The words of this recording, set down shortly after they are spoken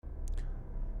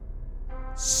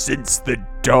Since the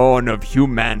dawn of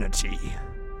humanity,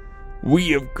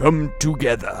 we have come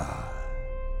together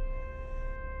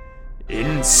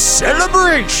in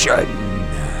celebration,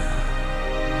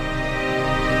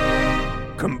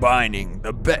 combining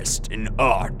the best in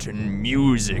art and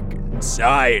music and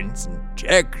science and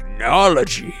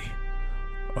technology,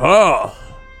 all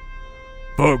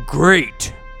for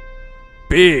great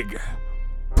big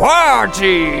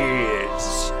parties.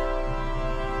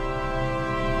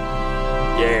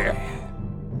 Yeah.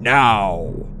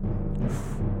 Now,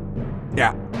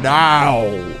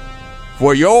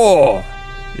 for your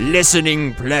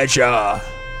listening pleasure,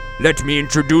 let me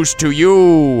introduce to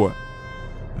you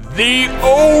the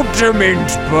Ultimate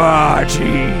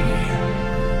Party,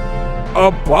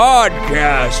 a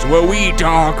podcast where we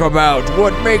talk about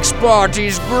what makes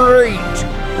parties great,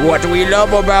 what we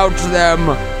love about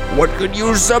them, what could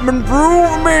use some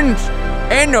improvement,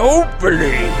 and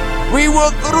hopefully we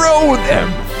will throw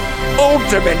them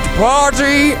ultimate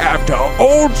party after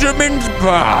ultimate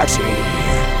party.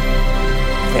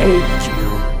 Thank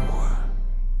you.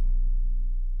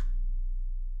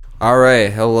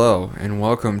 Alright, hello, and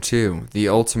welcome to The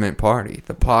Ultimate Party,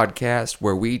 the podcast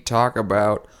where we talk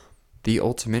about the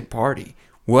ultimate party.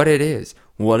 What it is,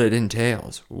 what it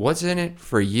entails, what's in it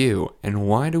for you, and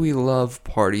why do we love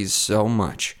parties so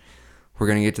much? We're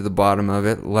going to get to the bottom of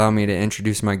it. Allow me to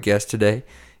introduce my guest today,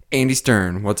 Andy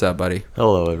Stern. What's up, buddy?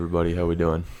 Hello, everybody. How we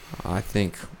doing? I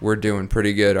think we're doing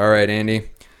pretty good. All right, Andy,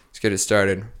 let's get it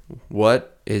started.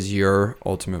 What is your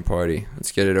ultimate party?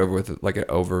 Let's get it over with, like an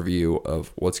overview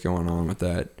of what's going on with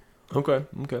that. Okay.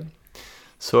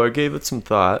 So I gave it some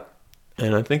thought,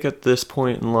 and I think at this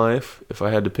point in life, if I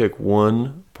had to pick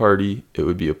one party, it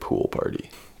would be a pool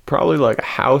party. Probably like a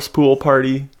house pool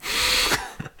party.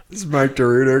 Is Mike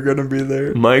Derudo going to be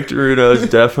there? Mike Derudo is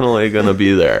definitely going to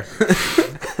be there.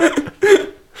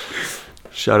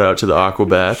 Shout out to the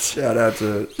Aquabats. Shout out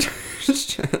to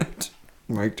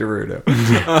Mike Derudo.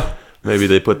 Maybe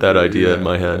they put that idea in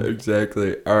my head.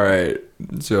 Exactly. All right.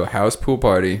 So, house pool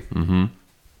party. Mm-hmm.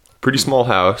 Pretty small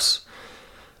house.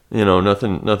 You know,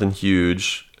 nothing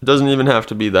huge. It doesn't even have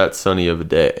to be that sunny of a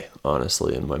day,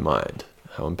 honestly, in my mind.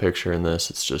 How I'm picturing this,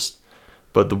 it's just...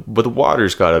 But the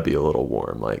water's got to be a little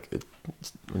warm. Like,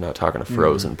 we're not talking a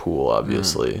frozen pool,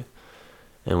 obviously.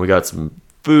 And we got some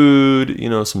food,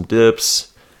 some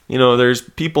dips. There's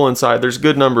people inside. There's a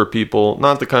good number of people.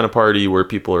 Not the kind of party where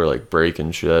people are, like,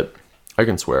 breaking shit. I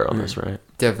can swear on this, right?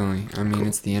 Definitely. I mean,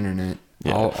 It's the internet.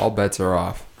 Yeah. All bets are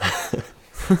off.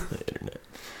 The internet.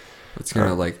 It's going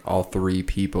to, like, all three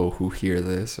people who hear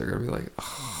this are going to be like,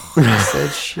 oh, I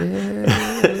said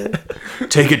shit.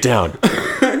 Take it down.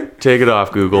 Take it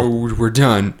off, Google. Oh, we're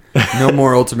done. No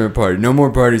more ultimate party. No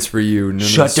more parties for you.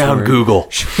 Shut down Google.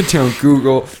 Shut down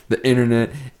Google, the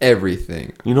internet,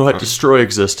 everything. You know what? Destroy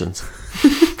existence.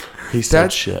 He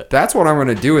said shit. That's what I'm going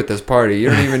to do at this party.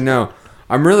 You don't even know.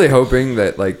 I'm really hoping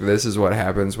that, like, this is what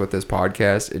happens with this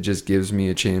podcast. It just gives me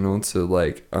a channel to,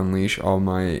 like, unleash all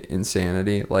my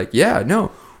insanity. Like, yeah,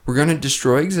 no, we're going to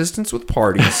destroy existence with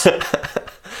parties.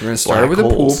 We're going to start with a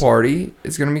pool party.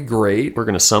 It's going to be great. We're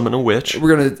going to summon a witch.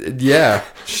 We're going to, yeah,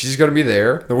 she's going to be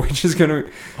there. The witch is going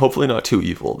to... Hopefully not too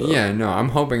evil, though. Yeah, no, I'm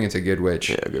hoping it's a good witch.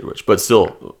 Yeah, a good witch. But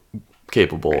still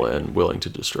capable and willing to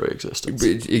destroy existence.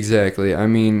 Exactly. I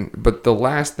mean, but the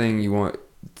last thing you want...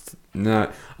 I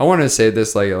want to say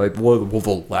this well,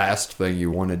 the last thing you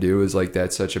want to do is, like,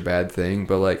 that's such a bad thing.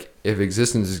 But, like, if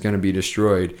existence is going to be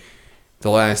destroyed, the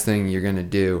last thing you're going to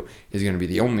do is going to be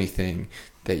the only thing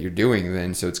that you're doing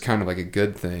then, so it's kind of like a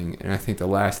good thing. And I think the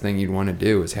last thing you'd want to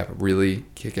do is have a really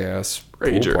kick-ass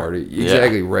pool party.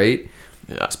 Exactly, right?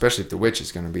 Yeah. Especially if the witch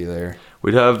is going to be there.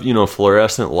 We'd have,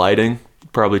 fluorescent lighting,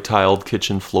 probably tiled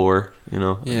kitchen floor,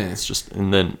 Yeah. It's just,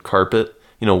 and then carpet,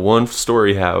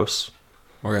 1-story house.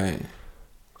 Right.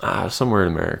 Somewhere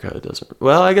in America it doesn't.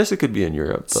 Well, I guess it could be in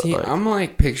Europe. But see, I'm,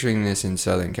 like, picturing this in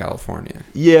Southern California.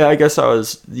 Yeah, I guess I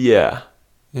was, yeah.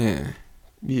 Yeah.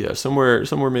 Yeah, somewhere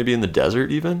maybe in the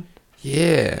desert even.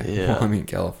 Yeah. Yeah. Well, I mean,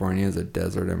 California is a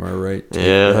desert, am I right? Take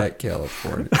that,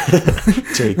 California.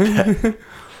 Take that.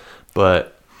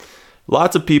 But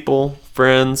lots of people,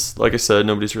 friends. Like I said,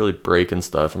 nobody's really breaking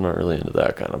stuff. I'm not really into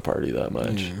that kind of party that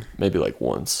much. Yeah. Maybe like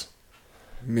once.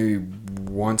 Maybe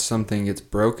once something gets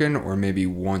broken, or maybe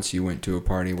once you went to a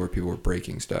party where people were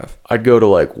breaking stuff. I'd go to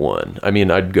like one. I mean,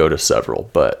 I'd go to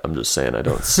several, but I'm just saying I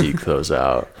don't seek those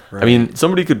out. Right. I mean,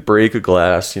 somebody could break a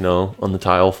glass, on the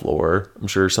tile floor. I'm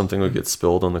sure something would get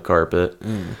spilled on the carpet.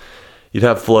 You'd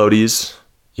have floaties.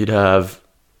 You'd have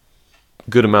a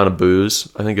good amount of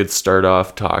booze. I think it'd start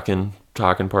off talking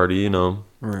party,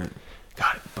 Right.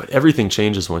 God, but everything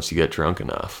changes once you get drunk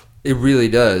enough. It really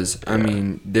does. Yeah. I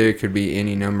mean, there could be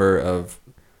any number of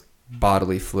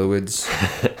bodily fluids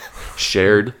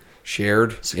Shared,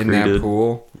 shared in that Secreted.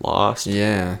 pool. lost.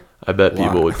 Yeah. I bet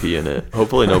people would pee in it.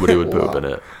 Hopefully nobody would poop in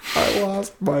it. I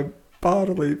lost my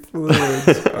bodily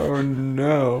fluids. Oh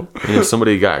no. And if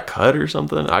somebody got cut or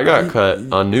something, I got cut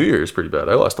on New Year's pretty bad.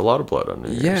 I lost a lot of blood on New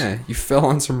Year's. Yeah, you fell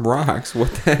on some rocks.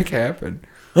 What the heck happened?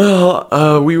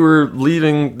 Well, we were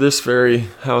leaving this very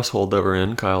household that we're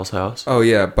in, Kyle's house. Oh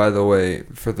yeah, by the way,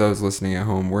 for those listening at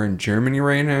home, we're in Germany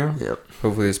right now. Yep.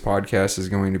 Hopefully this podcast is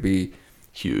going to be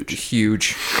Huge.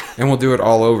 huge, and we'll do it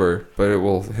all over, but it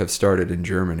will have started in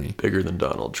Germany. Bigger than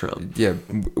Donald Trump. Yeah,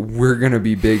 we're going to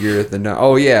be bigger than...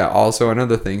 Oh yeah, also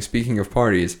another thing, speaking of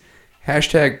parties,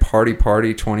 hashtag party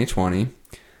 2020.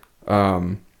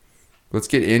 Let's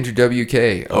get Andrew WK.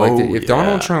 If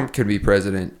Donald Trump could be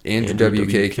president, Andrew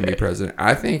WK can be president.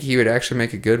 I think he would actually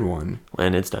make a good one.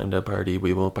 When it's time to party,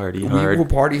 we will party We hard. will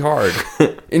party hard.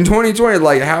 In 2020,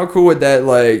 like, how cool would that,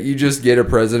 like, you just get a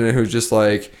president who's just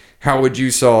like, how would you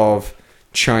solve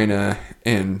China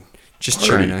and just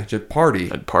Party. China? Just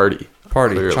party. I'd party.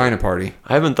 Party. Clearly. China party.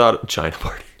 I haven't thought of China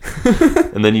party.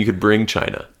 And then you could bring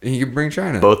China. And you could bring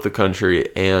China. Both the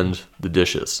country and the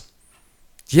dishes.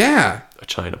 Yeah. A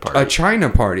China party. A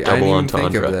China party. I didn't Double even think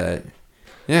entendre. of that.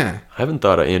 Yeah. I haven't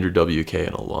thought of Andrew WK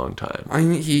in a long time.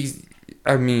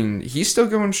 I mean, he's still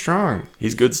going strong.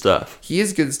 He's good stuff. He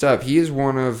is good stuff. He is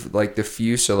one of, like, the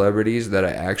few celebrities that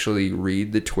I actually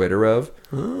read the Twitter of.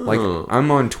 Like, I'm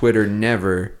on Twitter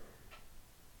never,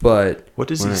 but... What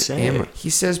does when he I say? he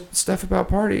says stuff about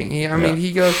partying. I mean,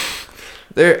 he goes...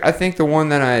 I think the one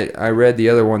that I read, the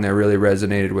other one that really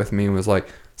resonated with me was like,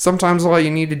 sometimes all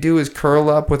you need to do is curl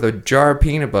up with a jar of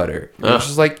peanut butter. And it's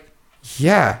just like,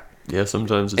 yeah. Yeah,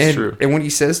 sometimes it's true. And when he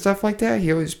says stuff like that,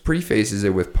 he always prefaces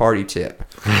it with party tip.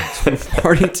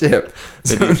 Party tip.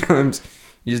 Sometimes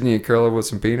you just need to curl up with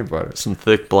some peanut butter. Some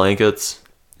thick blankets,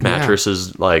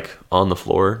 mattresses like on the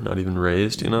floor, not even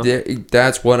raised, you know?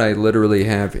 That's what I literally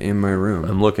have in my room.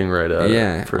 I'm looking right at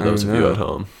it for those of you at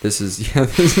home. This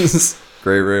is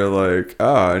great way like,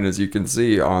 and as you can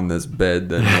see on this bed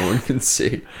that no one can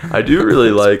see. I do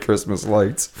really like Christmas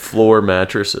lights. Floor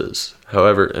mattresses.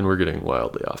 However, and we're getting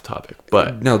wildly off topic,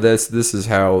 but no, this is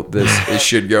how it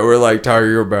should go. We're like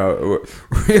talking about,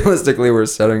 realistically, we're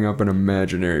setting up an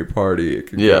imaginary party. It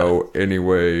could go any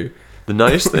way. The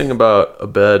nice thing about a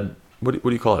bed, what do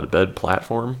you call it? A bed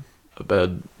platform? A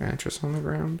bed mattress on the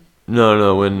ground?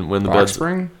 No, when the box bed's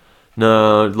spring?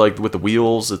 No, like with the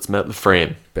wheels, it's met the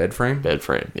frame. Bed frame? Bed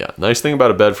frame, yeah. Nice thing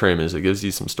about a bed frame is it gives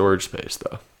you some storage space,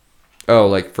 though. Oh,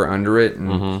 like for under it? And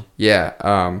Mm-hmm.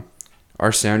 yeah.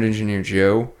 Our sound engineer,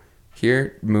 Joe,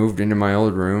 here, moved into my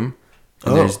old room.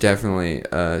 And there's definitely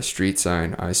a street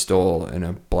sign I stole in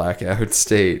a blackout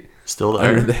state. Still there?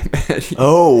 Under that bed.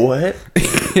 Oh, what?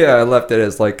 Yeah, I left it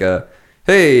as like a,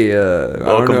 hey,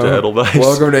 Welcome to Edelweiss.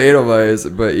 Welcome to Edelweiss.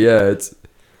 But yeah, it's...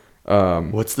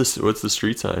 What's the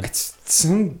street sign? It's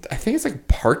I think it's like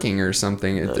parking or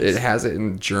something. Nice. It has it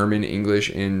in German, English,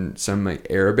 and some like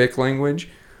Arabic language.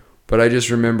 But I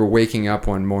just remember waking up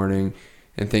one morning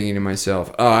and thinking to myself,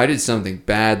 oh, I did something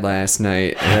bad last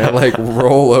night. And I like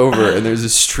roll over and there's a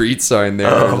street sign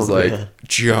there. And I was like, man.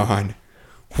 John,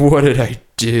 what did I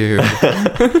do?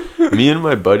 Me and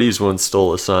my buddies once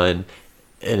stole a sign,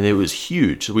 and it was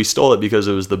huge. We stole it because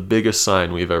it was the biggest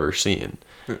sign we've ever seen.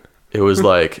 It was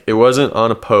like, it wasn't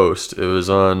on a post. It was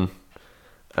on,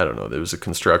 I don't know, there was a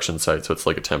construction site, so it's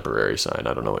like a temporary sign.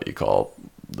 I don't know what you call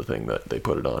the thing that they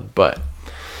put it on, but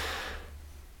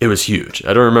it was huge.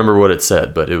 I don't remember what it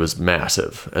said, but it was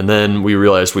massive. And then we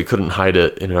realized we couldn't hide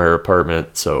it in our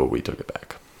apartment, so we took it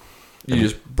back. You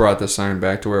just brought the sign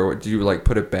back to where, did you like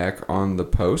put it back on the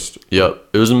post? Yep.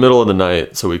 It was in the middle of the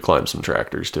night, so we climbed some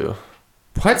tractors too.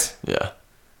 What? Yeah.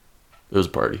 It was a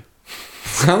party.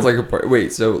 Sounds like a party.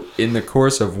 Wait, so in the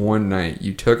course of one night,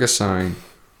 you took a sign,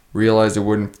 realized it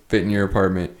wouldn't fit in your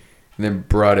apartment, and then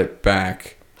brought it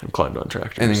back. And climbed on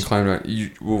tractors. And then climbed on.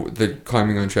 The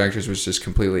climbing on tractors was just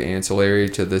completely ancillary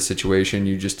to the situation.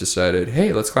 You just decided,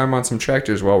 hey, let's climb on some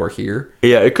tractors while we're here.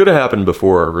 Yeah, it could have happened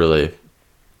before, really.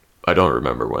 I don't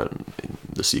remember when in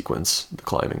the sequence the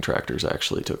climbing tractors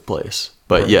actually took place.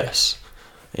 But yes,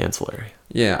 ancillary.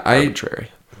 Yeah, arbitrary.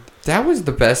 That was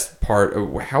the best part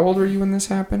of... How old were you when this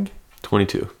happened?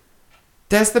 22.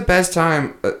 That's the best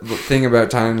thing about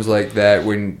times like that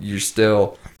when you're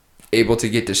still able to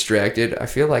get distracted. I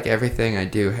feel like everything I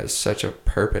do has such a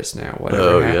purpose now.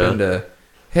 Whatever happened to...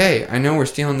 Hey, I know we're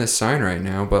stealing this sign right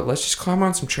now, but let's just climb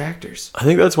on some tractors. I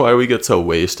think that's why we get so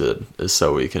wasted, is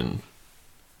so we can...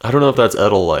 I don't know if that's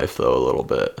Edel life, though, a little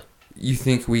bit. You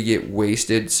think we get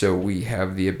wasted so we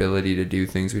have the ability to do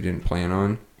things we didn't plan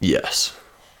on? Yes.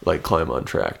 Like climb on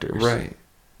tractors. Right.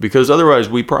 Because otherwise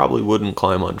we probably wouldn't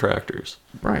climb on tractors.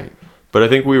 Right. But I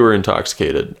think we were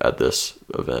intoxicated at this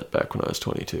event back when I was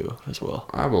 22 as well.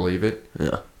 I believe it.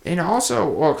 Yeah. And also,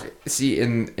 well, see,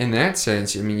 in that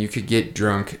sense, I mean, you could get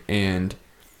drunk and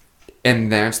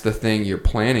that's the thing you're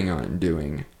planning on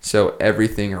doing. So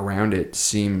everything around it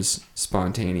seems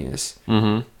spontaneous.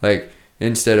 Mm-hmm. Like,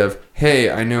 instead of,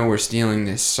 hey, I know we're stealing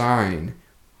this sign,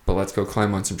 but let's go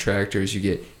climb on some tractors, you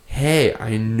get, hey,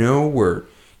 I know we're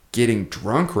getting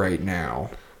drunk right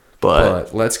now,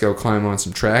 but let's go climb on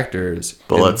some tractors.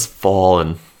 But let's fall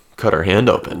and cut our hand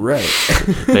open. Right.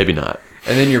 Maybe not.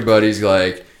 And then your buddy's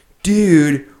like,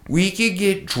 dude, we could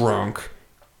get drunk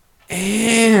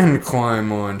and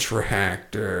climb on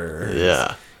tractors.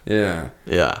 Yeah. Yeah.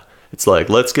 Yeah. It's like,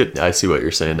 I see what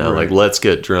you're saying now. Right. Like, let's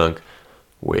get drunk.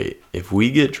 Wait, if we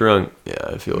get drunk, yeah,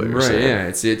 I feel what you're saying. Yeah,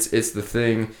 it's the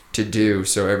thing to do,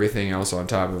 so everything else on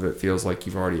top of it feels like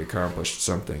you've already accomplished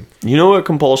something. You know what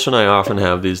compulsion I often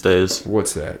have these days?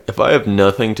 What's that? If I have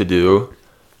nothing to do,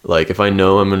 like if I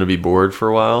know I'm going to be bored for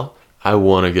a while, I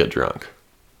want to get drunk.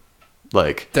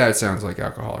 Like, That sounds like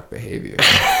alcoholic behavior.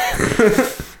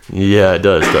 yeah, it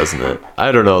does, doesn't it?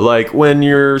 I don't know. Like when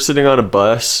you're sitting on a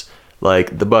bus,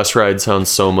 like the bus ride sounds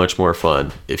so much more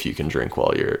fun if you can drink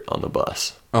while you're on the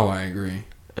bus. Oh, I agree.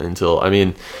 I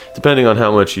mean, depending on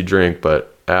how much you drink,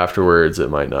 but afterwards it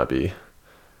might not be.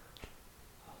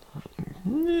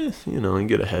 You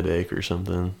get a headache or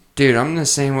something. Dude, I'm the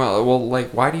same. Well,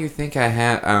 like, why do you think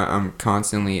I'm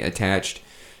constantly attached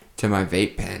to my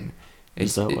vape pen?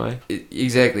 Is that why?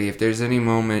 Exactly. If there's any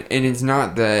moment, and it's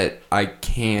not that I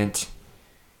can't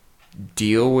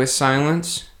deal with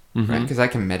silence, right? Because I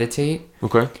can meditate.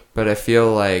 Okay. But I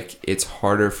feel like it's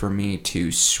harder for me to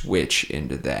switch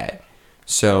into that.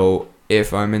 So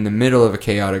if I'm in the middle of a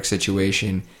chaotic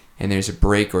situation and there's a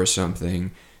break or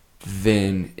something,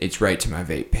 then it's right to my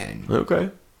vape pen.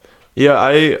 Okay.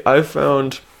 Yeah, I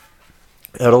found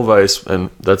Edelweiss, and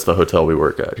that's the hotel we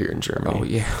work at here in Germany. Oh,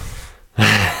 yeah.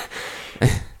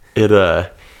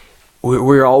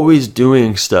 We're always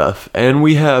doing stuff, and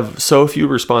we have so few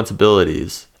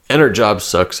responsibilities, and our jobs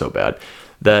suck so bad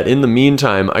that in the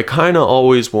meantime, I kind of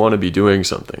always want to be doing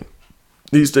something.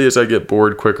 These days, I get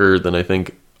bored quicker than I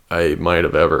think I might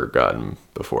have ever gotten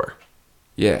before.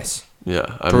 Yes.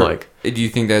 Yeah, Do you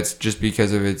think that's just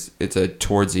because of it's a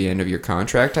towards the end of your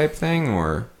contract type thing,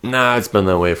 or? Nah, it's been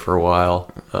that way for a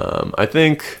while. I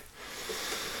think,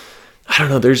 I don't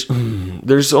know,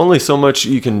 there's only so much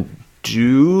you can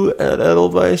do at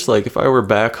Edelweiss. Like if I were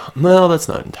back, well, that's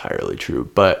not entirely true,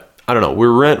 but I don't know,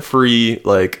 we're rent free.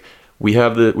 Like we've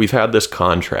had this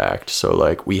contract, so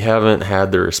like we haven't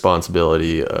had the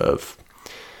responsibility of,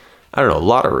 I don't know, a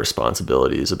lot of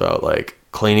responsibilities about like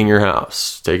cleaning your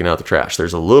house, taking out the trash.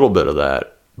 There's a little bit of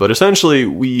that, but essentially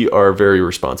we are very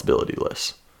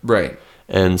responsibility-less. Right.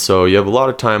 And so you have a lot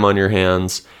of time on your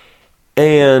hands,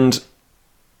 and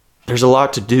there's a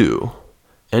lot to do.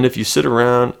 And if you sit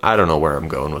around, I don't know where I'm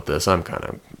going with this. I've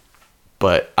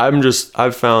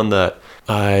found that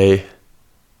I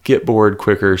get bored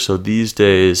quicker. So these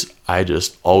days I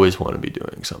just always want to be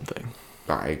doing something.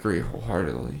 I agree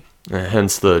wholeheartedly.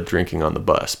 Hence the drinking on the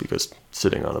bus, because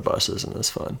sitting on a bus isn't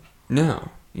as fun. No.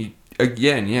 You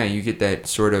get that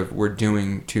sort of, we're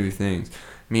doing two things.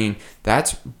 I mean,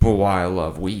 that's why I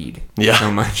love weed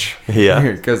so much.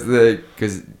 Yeah.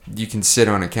 Because you can sit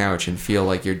on a couch and feel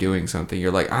like you're doing something.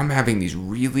 You're like, I'm having these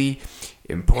really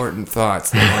important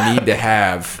thoughts that I need to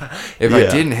have if I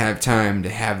didn't have time to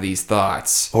have these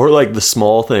thoughts. Or like the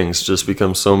small things just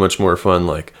become so much more fun.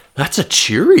 Like, that's a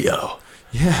Cheerio.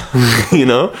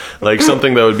 Yeah. Like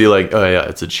something that would be like, oh yeah,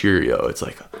 it's a Cheerio. It's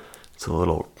like, it's a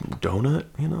little donut,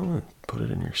 put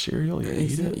it in your cereal. You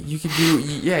eat it. You could do,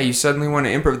 you suddenly want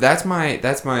to improv. That's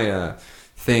my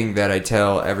thing that I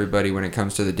tell everybody when it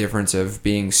comes to the difference of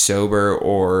being sober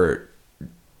or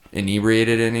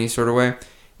inebriated in any sort of way,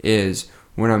 is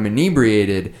when I'm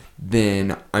inebriated,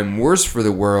 then I'm worse for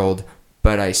the world,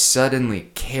 but I suddenly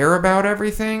care about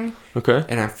everything. Okay.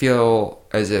 And I feel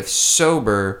as if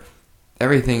sober,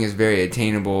 everything is very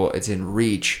attainable, it's in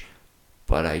reach,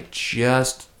 but I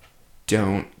just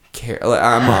don't care.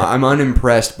 I'm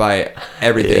unimpressed by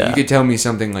everything. Yeah. You could tell me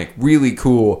something like really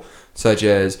cool, such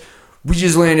as, we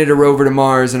just landed a rover to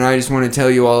Mars and I just want to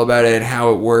tell you all about it and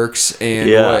how it works, and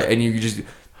and you just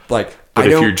like, but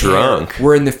if you're drunk,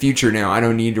 we're in the future now, I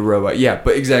don't need a robot. Yeah,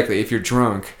 but exactly, if you're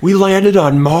drunk, we landed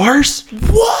on Mars?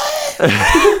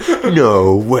 What?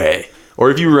 No way. Or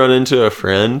if you run into a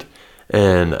friend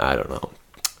and I don't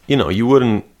know, you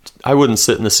wouldn't I wouldn't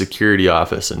sit in the security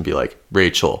office and be like,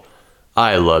 Rachel,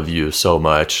 I love you so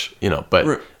much, but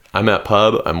Right. I'm at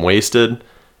pub, I'm wasted.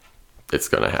 It's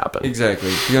going to happen. Exactly.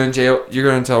 You're going to jail. You're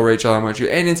going to tell Rachel how much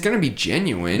and it's going to be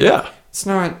genuine. Yeah. It's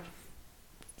not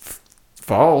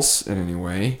false in any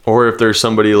way. Or if there's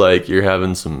somebody like you're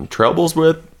having some troubles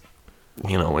with,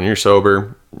 when you're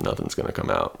sober, nothing's going to come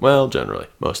out. Well, generally,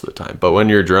 most of the time. But when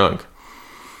you're drunk,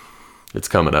 it's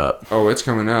coming up. Oh, it's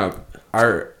coming up.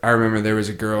 I remember there was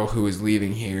a girl who was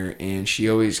leaving here, and she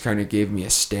always kind of gave me a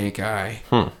stank eye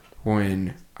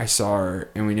when I saw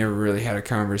her, and we never really had a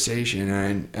conversation.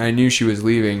 And I knew she was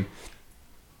leaving,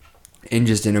 and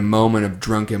just in a moment of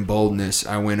drunken boldness,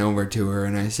 I went over to her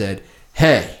and I said,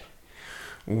 "Hey,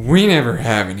 we never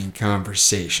have any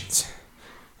conversations,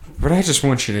 but I just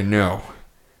want you to know,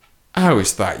 I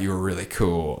always thought you were really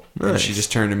cool." And she Nice.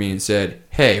 just turned to me and said,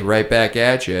 "Hey, right back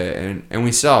at you," and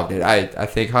we solved it. I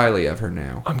think highly of her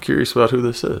now. I'm curious about who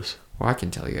this is. Well, I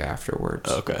can tell you afterwards.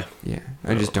 Okay. Yeah,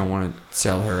 I just don't want to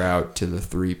sell her out to the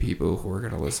 3 people who are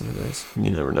going to listen to this.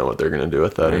 You never know what they're going to do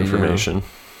with that I know. information.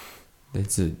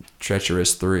 It's a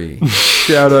treacherous 3.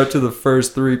 Shout out to the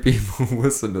first 3 people who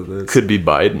listen to this. Could be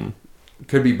Biden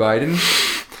Could be Biden.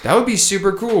 That would be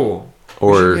super cool. We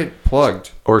Or- should get plugged.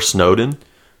 or Snowden.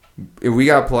 If we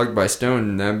got plugged by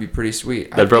Stone, that'd be pretty sweet.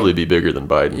 That'd probably be bigger than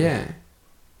Biden. Yeah.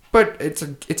 But it's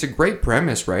a great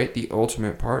premise, right? The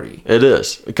ultimate party. It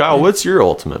is. Kyle, what's your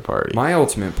ultimate party? My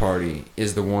ultimate party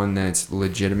is the one that's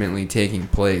legitimately taking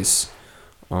place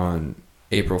on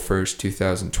April 1st,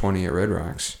 2020 at Red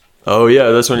Rocks. Oh, yeah,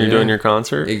 that's when you're Yeah. doing your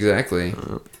concert? Exactly.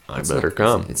 I It's better not-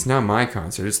 come. It's not my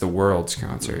concert. It's the world's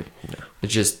concert. It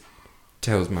just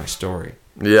tells my story.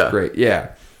 Yeah. Great.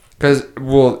 Yeah. Because,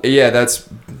 well, yeah, that's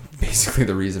basically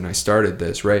the reason I started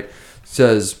this, right? It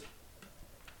says,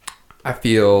 I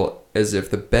feel as if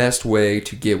the best way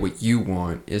to get what you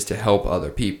want is to help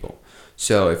other people.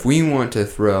 So if we want to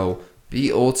throw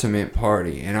the ultimate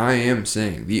party, and I am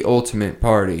saying the ultimate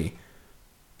party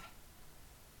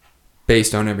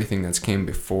based on everything that's came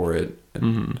before it,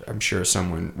 I'm sure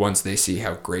someone, once they see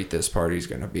how great this party is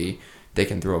going to be, they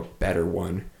can throw a better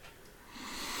one.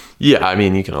 Yeah, I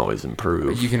mean, you can always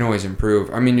improve. You can always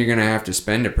improve. I mean, you're going to have to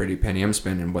spend a pretty penny. I'm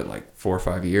spending, like 4 or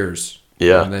 5 years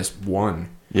Yeah. on this one.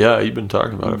 Yeah, you've been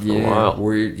talking about it for a while.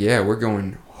 We're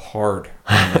going hard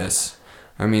on this.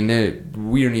 I mean,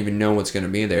 we don't even know what's going to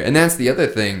be there. And that's the other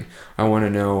thing I want to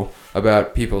know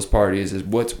about people's parties is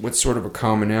what's sort of a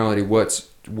commonality,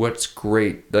 what's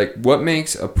great. Like, what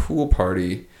makes a pool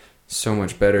party so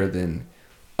much better than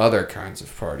other kinds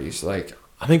of parties? Like,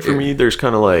 I think for me, there's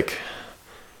kind of like,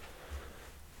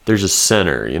 there's a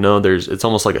center, it's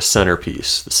almost like a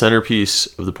centerpiece. The centerpiece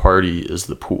of the party is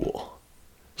the pool.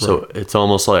 So it's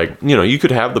almost like, you could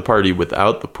have the party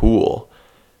without the pool,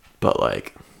 but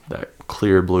like that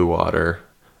clear blue water,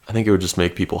 I think it would just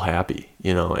make people happy,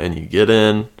 and you get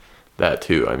in that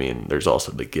too. I mean, there's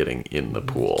also the getting in the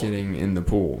pool. getting in the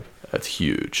pool. That's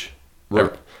huge.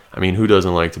 Right. I mean, who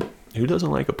doesn't like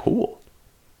a pool?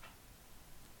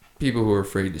 People who are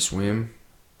afraid to swim.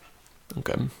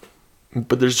 Okay.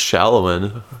 But there's shallow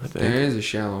end, I think. There is a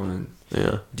shallow end.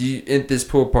 Yeah. At this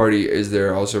pool party, is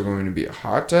there also going to be a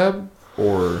hot tub?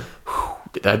 Or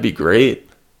That'd be great.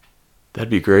 That'd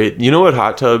be great. You know what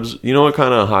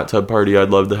kind of hot tub party I'd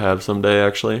love to have someday,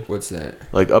 actually? what's that?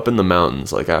 Like up in the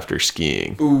mountains, like after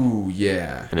skiing. Ooh,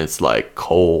 yeah. And it's like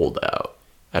cold out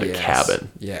at Yes. a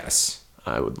cabin. Yes.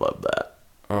 I would love that.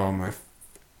 Oh, my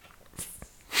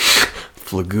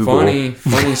Flagoogle.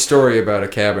 funny story about a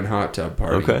cabin hot tub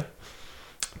party. Okay.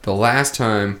 The last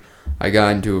time I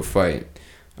got into a fight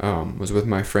was with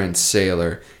my friend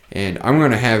Sailor, and I'm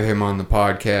going to have him on the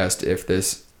podcast if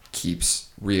this keeps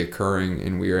reoccurring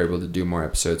and we are able to do more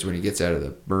episodes when he gets out of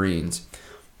the Marines.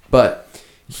 But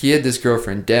he had this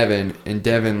girlfriend, Devin, and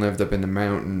Devin lived up in the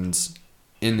mountains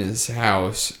in his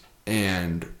house,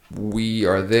 and we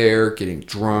are there getting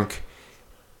drunk,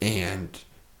 and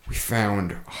we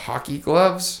found hockey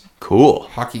gloves, Cool.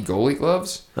 hockey goalie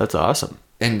gloves, That's awesome.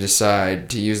 and decide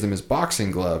to use them as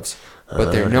boxing gloves.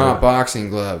 But they're not boxing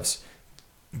gloves.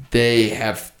 They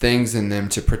have things in them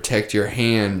to protect your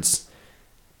hands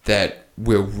that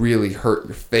will really hurt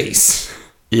your face.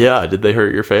 Yeah. Did they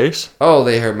hurt your face? Oh,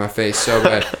 they hurt my face so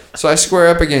bad. So I square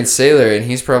up against Sailor, and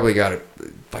he's probably got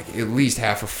like at least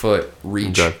half a foot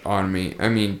reach Okay. on me. I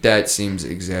mean, that seems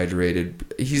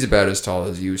exaggerated. He's about as tall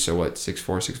as you, so what,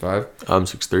 6'4", 6'5"? I'm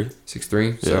 6'3".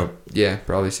 6'3", so yeah,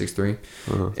 probably 6'3".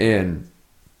 And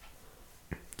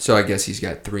so I guess he's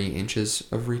got 3 inches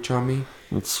of reach on me.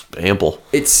 It's ample.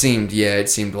 It seemed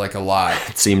like a lot.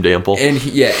 It seemed ample. And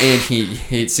he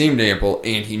it seemed ample,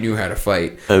 and he knew how to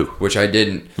fight, Oh. which I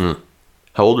didn't.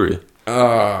 How old were you?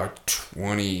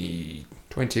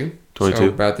 22. 22? So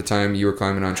about the time you were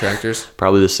climbing on tractors.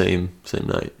 Probably the same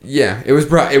night. Yeah, it was.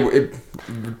 It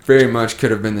very much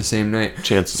could have been the same night.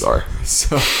 Chances are.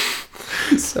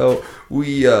 So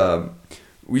we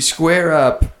square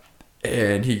up,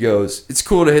 and he goes, "It's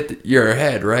cool to hit your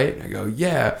head, right?" I go,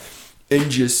 "Yeah," and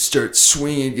just starts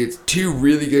swinging. Gets 2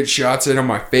 really good shots in on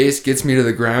my face, gets me to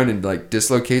the ground, and like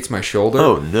dislocates my shoulder.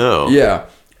 Oh no. Yeah,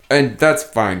 and that's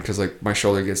fine because like my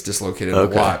shoulder gets dislocated a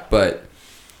lot, but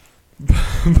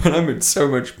I'm in so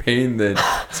much pain then.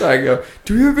 So I go,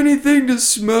 "Do we have anything to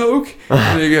smoke?"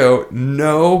 And they go,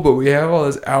 "No, but we have all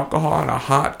this alcohol in a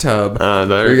hot tub."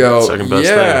 There We go, second best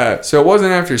 "Yeah." thing. So it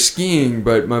wasn't after skiing,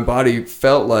 but my body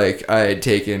felt like I had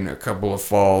taken a couple of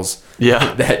falls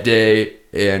Yeah. that day,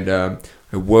 and I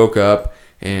woke up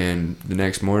and the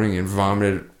next morning and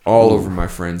vomited all over my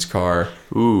friend's car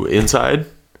Ooh, inside?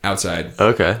 outside.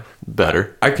 Okay.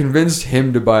 Better. I convinced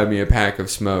him to buy me a pack of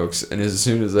smokes, and as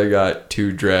soon as I got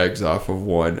 2 drags off of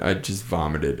one, I just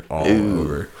vomited all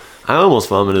over. I almost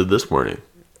vomited this morning.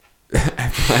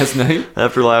 After last night?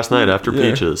 After last night, after Yeah.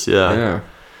 Peaches. Yeah. Yeah.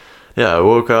 Yeah, I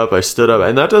woke up, I stood up,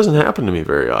 and that doesn't happen to me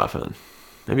very often.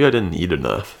 Maybe I didn't eat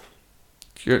enough.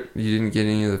 You didn't get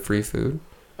any of the free food?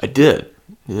 I did.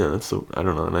 Yeah, I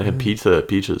don't know. And I had pizza at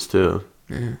Peaches too.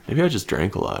 Yeah. Maybe I just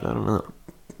drank a lot. I don't know.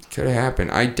 Could have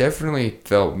happened. I definitely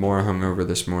felt more hungover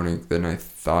this morning than I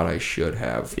thought I should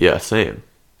have. Yeah, same.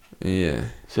 Yeah.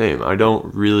 Same. I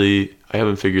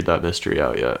haven't figured that mystery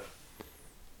out yet.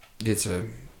 It's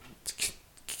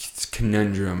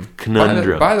conundrum.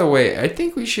 Conundrum. By the way, I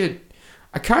think we should...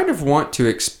 I kind of want to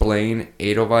explain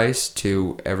Edelweiss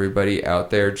to everybody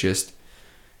out there just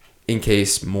in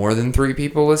case more than 3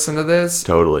 people listen to this.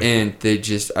 Totally. And they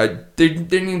just...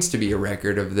 there needs to be a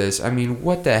record of this. I mean,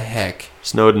 what the heck?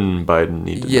 Snowden and Biden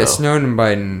need to know. Yeah, Snowden and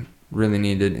Biden really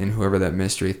needed, and whoever that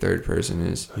mystery third person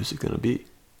is. Who's it going to be?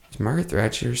 Is Margaret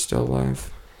Thatcher still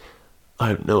alive? I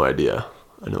have no idea.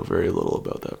 I know very little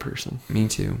about that person. Me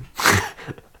too.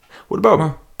 What about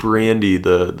Huh. Brandy,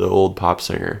 the old pop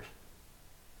singer?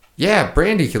 Yeah,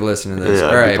 Brandy could listen to this. Yeah,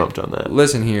 All I'd be right, pumped on that.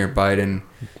 listen here, Biden,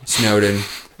 Snowden,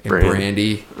 and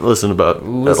Brandy. Listen about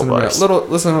Edelweiss.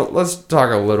 Let's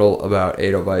talk a little about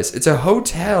Edelweiss. It's a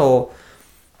hotel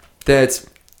that's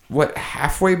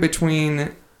halfway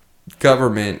between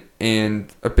government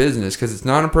and a business because it's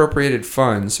non-appropriated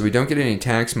funds, so we don't get any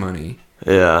tax money.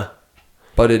 Yeah.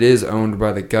 But it is owned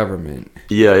by the government.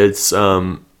 Yeah, it's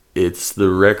the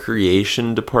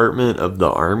recreation department of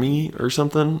the Army or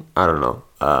something. I don't know.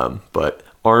 But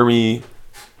Army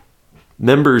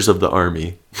members of the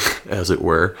Army, as it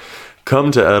were,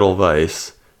 come to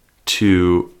Edelweiss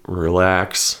to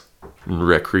relax and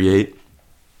recreate.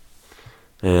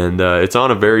 And it's on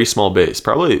a very small base.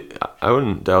 Probably, I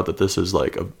wouldn't doubt that this is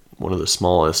like one of the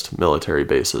smallest military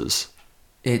bases.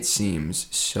 It seems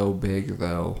so big,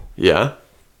 though. Yeah?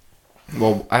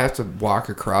 Well, I have to walk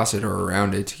across it or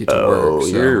around it to get to work. Oh, So.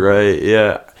 you're right.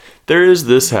 Yeah. There is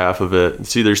this half of it.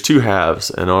 See, there's 2 halves,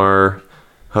 and our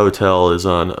hotel is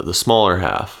on the smaller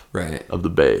half Right. of the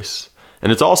base.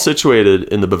 And it's all situated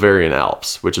in the Bavarian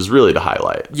Alps, which is really the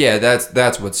highlight. Yeah,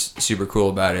 that's what's super cool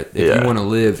about it. If Yeah. you want to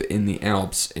live in the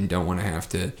Alps and don't want to have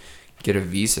to get a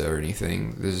visa or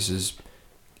anything, this is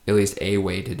at least a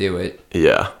way to do it.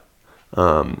 Yeah.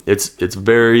 It's a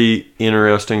very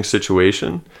interesting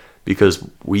situation because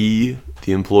we,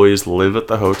 the employees, live at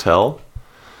the hotel,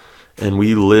 and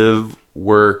we live,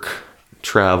 work,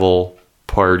 travel,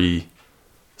 party,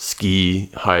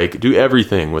 ski, hike, do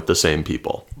everything with the same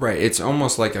people. Right. It's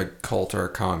almost like a cult or a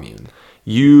commune.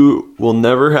 You will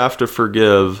never have to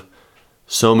forgive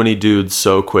so many dudes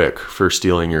so quick for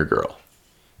stealing your girl.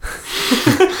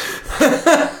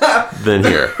 Than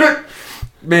here.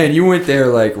 Man, you went there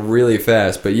like really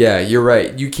fast, but yeah, you're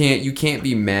right. You can't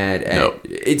be mad at. No.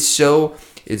 It's so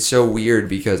weird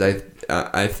because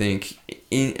I think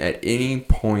at any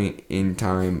point in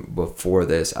time before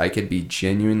this, I could be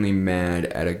genuinely mad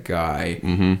at a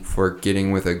guy for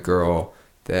getting with a girl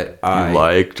that I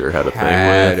liked or had a thing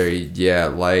with.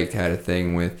 or had a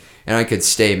thing with, and I could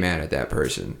stay mad at that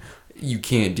person. You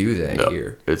can't do that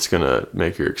here. It's gonna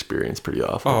make your experience pretty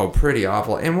awful. Oh, pretty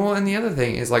awful. And the other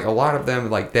thing is like a lot of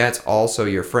them, like that's also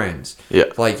your friends. Yeah.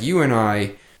 Like you and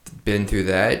I been through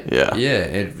that. Yeah.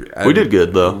 Yeah. We did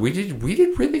good though. We did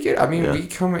really good. I mean,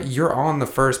 Yeah. you're on the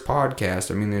first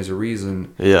podcast. I mean, there's a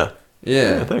reason. Yeah.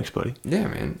 Yeah. Thanks, buddy. Yeah,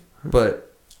 man.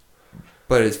 But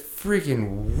it's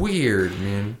freaking weird,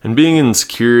 man. And being in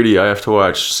security, I have to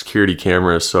watch security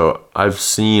cameras, so I've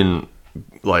seen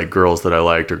like girls that I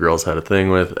liked or girls I had a thing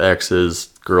with, exes,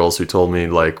 girls who told me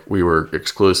like we were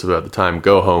exclusive at the time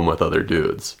go home with other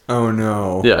dudes. Oh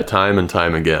no. Yeah, time and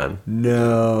time again.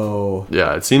 No.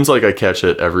 Yeah, it seems like I catch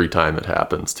it every time it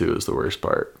happens too, is the worst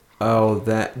part. Oh,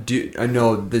 that dude. I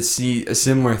know. See, a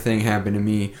similar thing happened to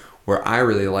me where I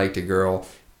really liked a girl,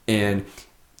 and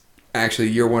actually,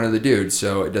 you're one of the dudes,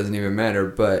 so it doesn't even matter.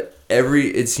 But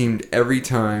it seemed every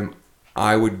time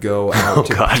I would go out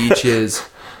to God. beaches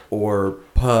or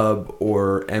pub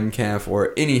or MCAF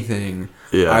or anything,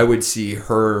 Yeah. I would see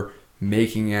her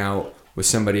making out with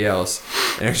somebody else,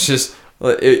 and it's just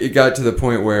it got to the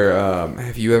point where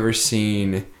have you ever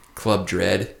seen Club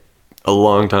Dread? A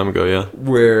long time ago, yeah.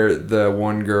 Where the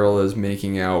one girl is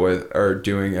making out with or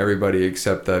doing everybody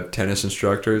except the tennis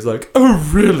instructor is like, oh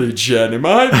really, Jen? Am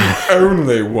I the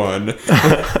only one?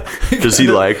 Does he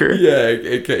like her? Yeah,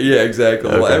 yeah, exactly.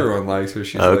 Well, Okay. everyone likes her.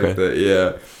 She's Okay. like that.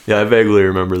 Yeah, Yeah, I vaguely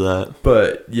remember that.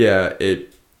 but yeah,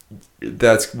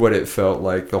 that's what it felt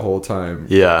like the whole time.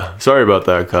 Yeah. Sorry about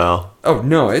that, Kyle. Oh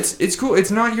no, it's cool.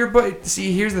 It's not your but.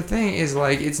 See, here's the thing: is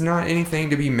like it's not anything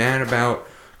to be mad about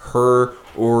her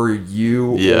or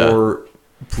you Yeah. or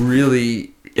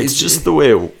really. It's just the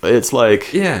way it's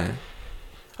like, yeah.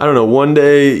 I don't know, one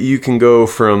day you can go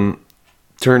from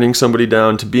turning somebody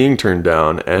down to being turned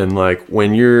down, and like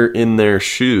when you're in their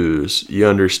shoes, you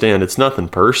understand it's nothing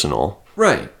personal.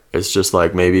 Right. It's just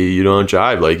like maybe you don't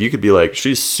jive. Like you could be like,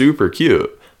 she's super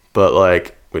cute, but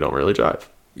like we don't really jive.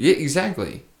 Yeah,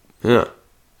 exactly. Yeah.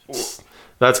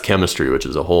 That's chemistry, which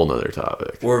is a whole nother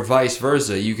topic. Or vice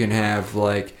versa. You can have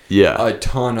like Yeah. a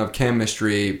ton of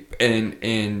chemistry and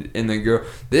the girl.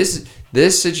 This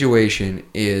situation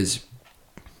is,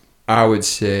 I would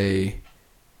say,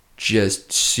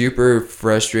 just super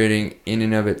frustrating in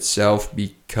and of itself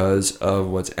because of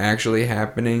what's actually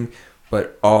happening,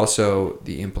 but also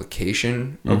the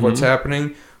implication of what's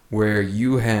happening, where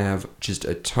you have just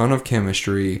a ton of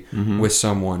chemistry with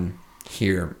someone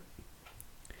here.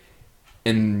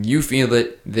 And you feel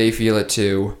it, they feel it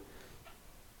too.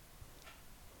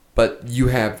 But you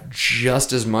have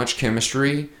just as much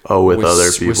chemistry with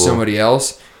other people. with somebody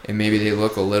else, and maybe they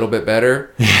look a little bit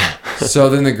better. So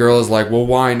then the girl is like, well,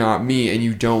 why not me? And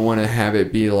you don't want to have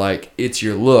it be like, it's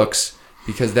your looks,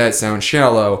 because that sounds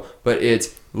shallow, but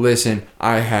it's, listen,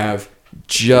 I have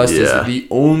just as the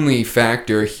only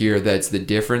factor here that's the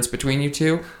difference between you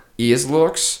two is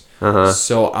looks.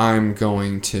 So I'm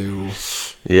going to...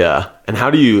 Yeah. And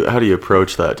how do you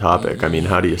approach that topic? I mean,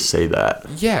 how do you say that?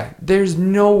 Yeah, there's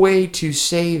no way to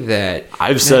say that.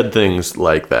 I've said things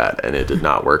like that and it did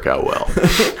not work out well.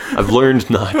 I've learned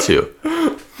not to.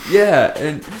 Yeah,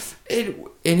 and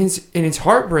it's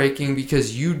heartbreaking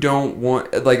because you don't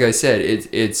want, like I said,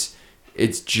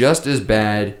 it's just as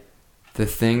bad, the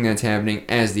thing that's happening,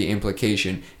 as the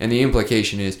implication. And the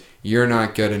implication is you're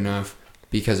not good enough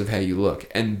because of how you look,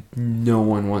 and no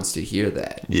one wants to hear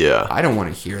that. Yeah. I don't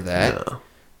want to hear that.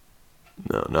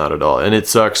 No, not at all. And it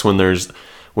sucks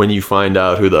when you find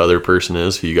out who the other person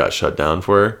is who you got shut down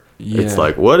for. Yeah. It's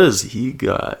like, what has he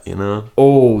got, you know?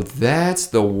 Oh, that's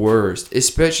the worst.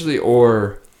 Especially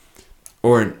or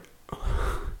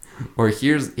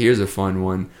here's a fun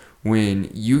one. When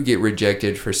you get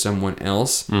rejected for someone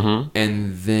else,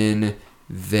 and then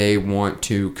they want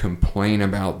to complain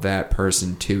about that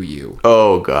person to you.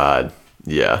 Oh God.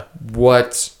 Yeah.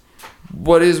 What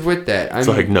is with that? It's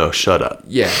like, no, shut up.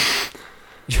 Yeah.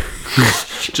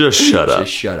 Just shut up.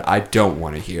 Just shut up. I don't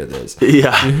want to hear this.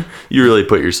 Yeah. You really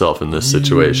put yourself in this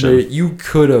situation. You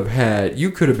could have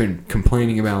been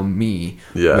complaining about me.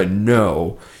 Yeah. But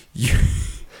no.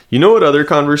 You know what other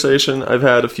conversation I've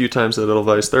had a few times at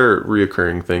Edelweiss? There are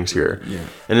reoccurring things here. Yeah.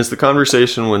 And it's the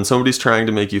conversation when somebody's trying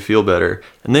to make you feel better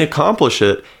and they accomplish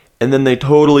it and then they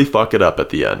totally fuck it up at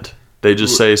the end. They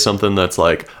just say something that's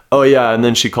like, oh yeah, and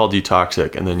then she called you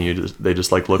toxic, and then they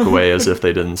just like look away as if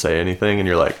they didn't say anything, and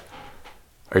you're like,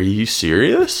 are you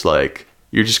serious? Like,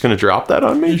 you're just gonna drop that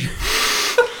on me?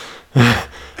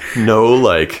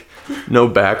 No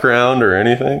background or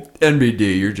anything?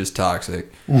 NBD, you're just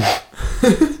toxic.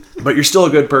 But you're still a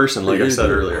good person, like I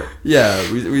said earlier.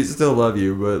 Yeah, we still love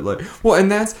you, but like, well,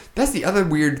 and that's the other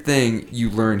weird thing you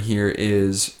learn here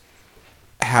is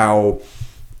how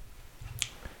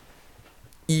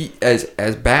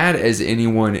as bad as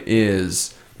anyone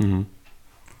is,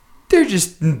 they're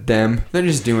just them. They're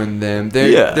just doing them.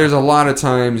 There's a lot of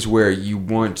times where you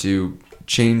want to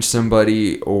change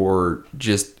somebody or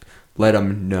just let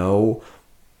them know,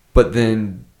 but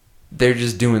then they're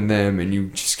just doing them, and you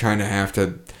just kind of have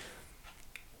to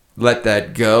let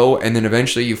that go, and then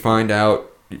eventually you find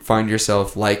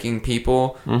yourself liking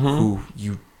people who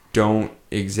you don't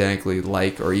exactly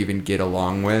like or even get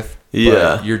along with.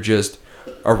 Yeah. But you're just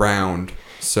around.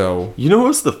 So You know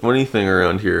what's the funny thing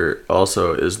around here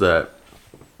also is that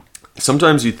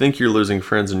sometimes you think you're losing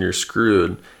friends and you're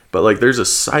screwed, but like there's a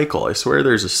cycle. I swear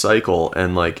there's a cycle,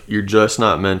 and like you're just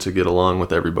not meant to get along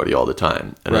with everybody all the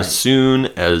time. And Right. as soon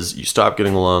as you stop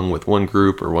getting along with one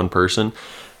group or one person,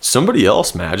 somebody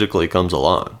else magically comes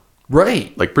along.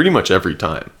 right. Like pretty much every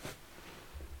time.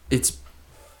 It's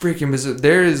freaking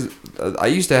bizarre. I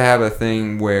used to have a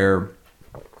thing where,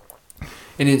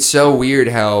 and it's so weird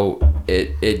how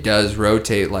it does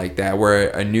rotate like that, where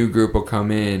a new group will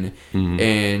come in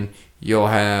and you'll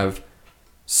have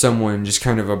someone just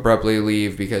kind of abruptly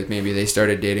leave because maybe they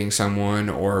started dating someone,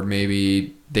 or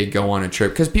maybe they go on a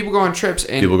trip, because people go on trips,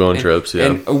 and People go on trips, yeah.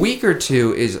 and a week or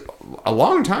two is a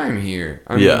long time here.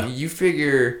 I mean, Yeah. you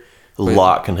figure A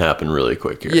lot can happen really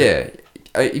quick here. yeah.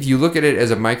 If you look at it as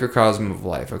a microcosm of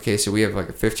life, okay, so we have like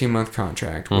a 15-month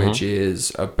contract, which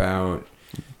is about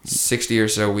 60 or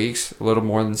so weeks, a little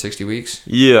more than 60 weeks.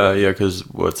 Yeah, because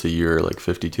what's a year? Like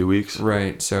 52 weeks?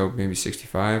 Right, so maybe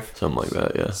 65, Something like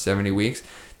that, yeah. 70 weeks.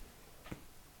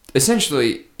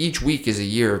 Essentially, each week is a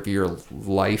year of your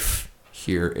life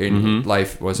here. And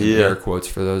life was in Yeah. air quotes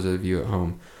for those of you at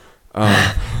home.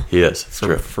 Yes, it's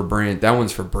true. For that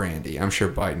one's for Brandy. I'm sure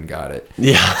Biden got it.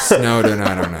 Yeah. Snowden,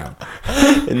 I don't know.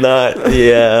 Not,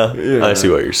 yeah. I see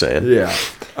what you're saying. Yeah.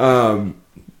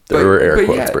 There were air but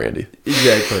quotes, yeah, Brandy.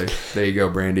 Exactly. There you go,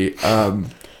 Brandy.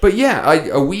 But yeah,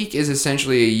 a week is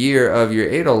essentially a year of your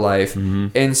adult life.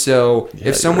 And so if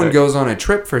you're someone right. goes on a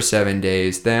trip for 7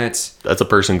 days, that's That's a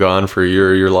person gone for a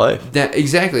year of your life. that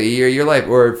exactly a year of your life.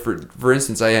 Or for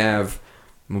instance, I have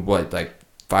like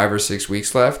 5 or 6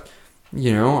 weeks left.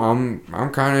 You know,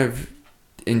 I'm kind of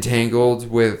entangled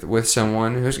with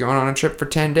someone who's going on a trip for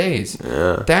 10 days.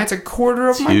 Yeah. That's a quarter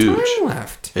of It's my huge. time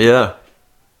left. Yeah.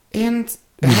 And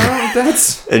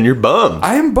that's And you're bummed.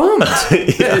 I am bummed.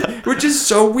 Yeah. Which is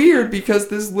so weird because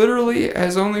this literally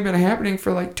has only been happening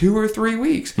for like 2 or 3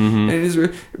 weeks. And it is,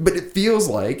 but it feels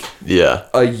like Yeah.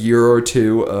 a year or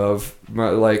two of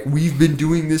like we've been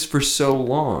doing this for so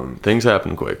long. Things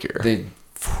happen quick here. They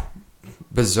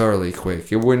bizarrely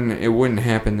quick. It wouldn't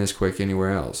happen this quick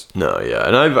anywhere else. No, yeah.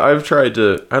 And I've tried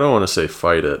to, I don't want to say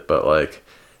fight it, but like,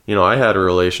 you know, I had a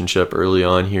relationship early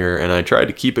on here and I tried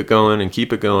to keep it going,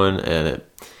 and it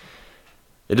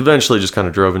eventually just kind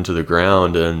of drove into the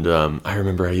ground. And I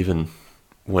remember I even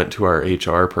went to our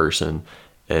HR person,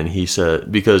 and he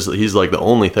said, because he's like the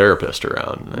only therapist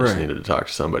around, and I just Right. needed to talk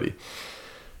to somebody.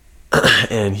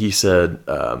 And he said,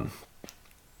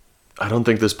 I don't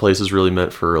think this place is really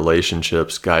meant for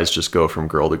relationships. Guys just go from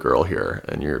girl to girl here,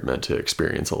 and you're meant to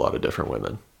experience a lot of different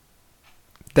women.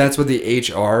 That's what the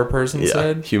HR person Yeah,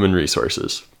 said. human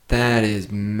resources. That is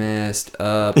messed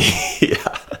up.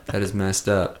 Yeah. That is messed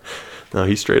up. No,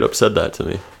 he straight up said that to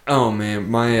me. Oh man,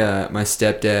 my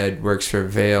stepdad works for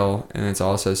Vail, and it's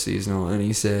also seasonal, and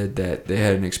he said that they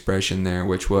had an expression there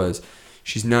which was,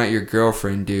 "She's not your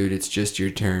girlfriend, dude. It's just your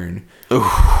turn."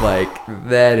 Like,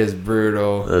 that is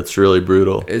brutal. That's really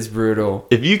brutal. It's brutal.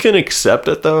 If you can accept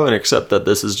it, though, and accept that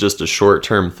this is just a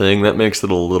short-term thing, that makes it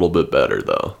a little bit better,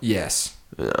 though. Yes.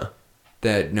 Yeah.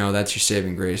 That's your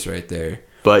saving grace right there.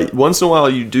 But once in a while,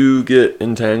 you do get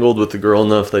entangled with the girl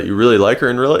enough that you really like her,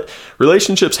 and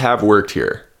relationships have worked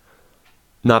here.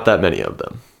 Not that many of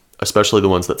them, especially the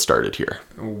ones that started here.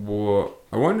 Well,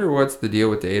 I wonder what's the deal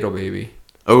with the Adel baby.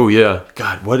 Oh, yeah.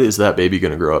 God, what is that baby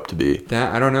going to grow up to be?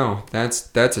 That I don't know.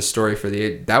 That's a story for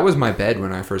that was my bed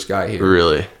when I first got here.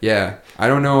 Really? Yeah. I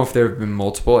don't know if there have been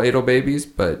multiple Adel babies,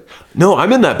 but No,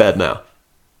 I'm in that bed now.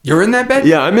 you're in that bed?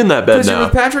 Yeah, I'm in that bed Because now. you're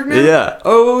with Patrick now? Yeah.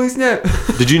 Oh, snap.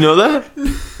 Did you know that?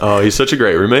 Oh, he's such a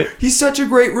great roommate. He's such a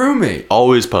great roommate.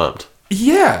 Always pumped.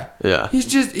 Yeah. Yeah.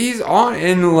 He's on,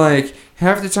 and like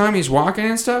half the time he's walking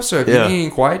and stuff, so if Yeah. you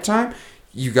need quiet time,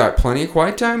 you got plenty of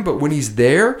quiet time, but when he's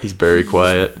there, He's very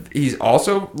quiet. he's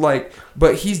also like,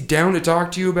 but he's down to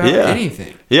talk to you about Yeah.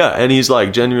 anything. Yeah, and he's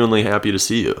like genuinely happy to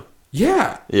see you.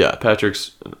 Yeah. Yeah,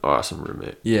 Patrick's an awesome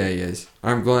roommate. Yeah, he is.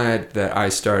 I'm glad that I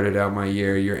started out my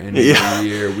year. You're ending Yeah. the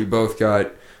year. We both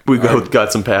got. We both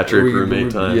got some Patrick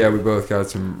roommate time. Yeah, we both got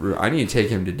some. I need to take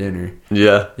him to dinner.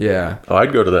 Yeah. Yeah. Oh,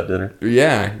 I'd go to that dinner.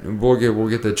 Yeah, we'll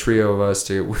get the trio of us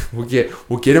to we'll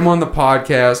get him on the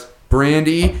podcast.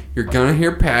 Brandy, you're gonna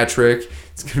hear Patrick.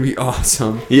 It's gonna be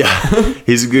awesome. Yeah,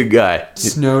 he's a good guy.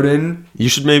 Snowden, You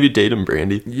should maybe date him,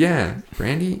 Brandy. yeah,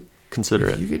 Brandy. Consider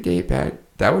If it. you could date Pat,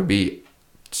 that'd be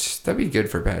good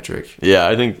for Patrick. Yeah,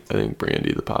 I think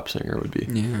Brandy, the pop singer, would be.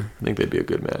 Yeah, I think they'd be a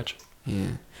good match.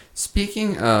 yeah.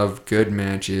 Speaking of good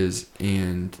matches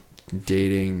and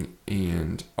dating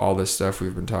and all this stuff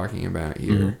we've been talking about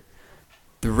here,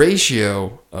 the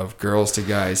ratio of girls to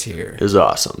guys here Is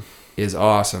awesome. is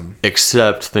awesome.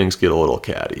 Except things get a little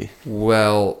catty.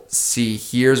 Well, see,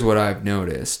 here's what I've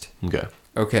noticed. Okay.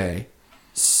 Okay,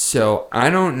 so I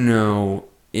don't know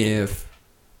if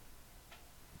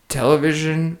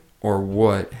television or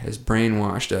what has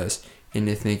brainwashed us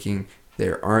into thinking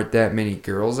there aren't that many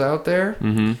girls out there,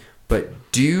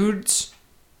 but dudes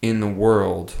in the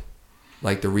world,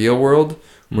 like the real world,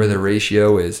 where the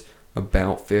ratio is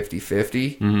about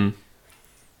 50-50,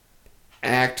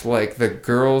 act like the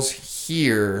girls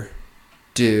here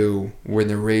do when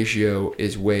the ratio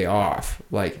is way off,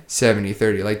 like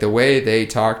 70-30. Like the way they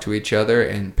talk to each other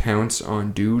and pounce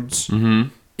on dudes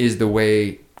is the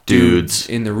way dudes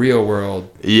in the real world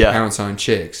pounce on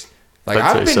chicks. Like,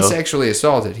 I've been sexually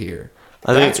assaulted here.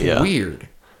 That's weird.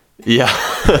 Yeah.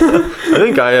 I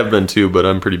think I have been too, but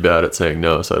I'm pretty bad at saying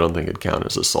no, so I don't think it'd count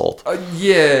as assault.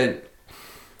 Yeah.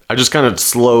 I just kind of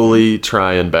slowly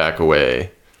try and back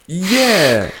away.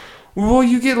 Yeah. Well,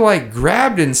 you get, like,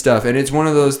 grabbed and stuff, and it's one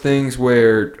of those things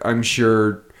where I'm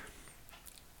sure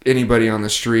anybody on the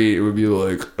street would be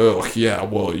like, oh, yeah,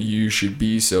 well, you should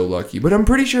be so lucky. But I'm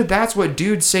pretty sure that's what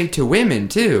dudes say to women,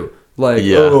 too. Like,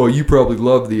 oh, you probably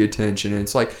love the attention. And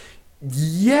it's like,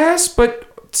 yes, but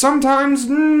sometimes,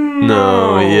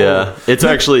 no. Yeah. It's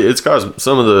actually, it's caused,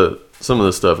 some of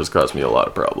the stuff has caused me a lot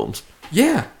of problems.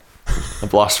 Yeah.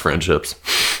 I've lost friendships.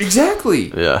 Exactly.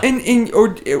 Yeah. And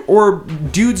or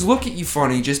dudes look at you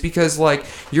funny just because, like,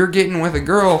 you're getting with a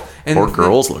girl, and or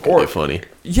girls look at you funny.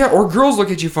 Yeah, or girls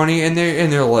look at you funny, and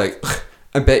they're like,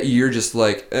 I bet you're just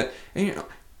like, and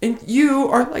you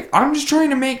are like, I'm just trying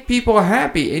to make people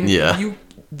happy, and you,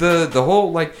 the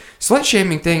whole like slut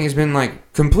shaming thing has been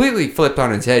like completely flipped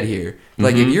on its head here.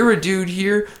 Like, if you're a dude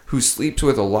here who sleeps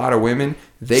with a lot of women,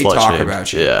 they talk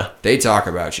about you. Yeah. They talk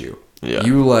about you. Yeah.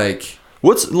 You like.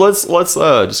 Let's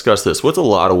discuss this. What's a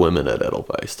lot of women at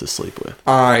Edelweiss to sleep with?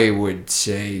 I would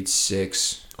say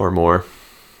 6 or more.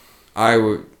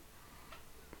 I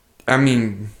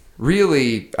mean,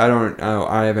 really, I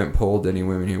haven't polled any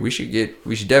women here. We should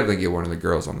definitely get one of the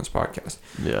girls on this podcast.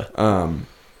 Yeah.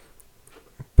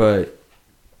 But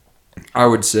I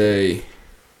would say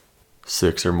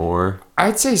 6 or more.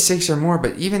 I'd say 6 or more,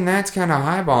 but even that's kind of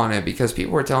highballing it because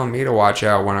people were telling me to watch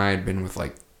out when I had been with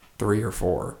like 3 or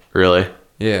 4. Really?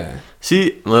 Yeah.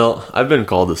 See, well, I've been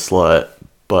called a slut,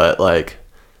 but like,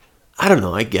 I don't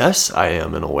know. I guess I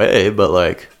am in a way, but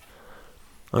like,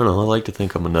 I don't know. I like to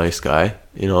think I'm a nice guy.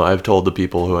 You know, I've told the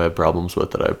people who I have problems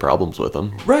with that I have problems with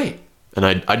them. Right. And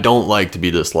I don't like to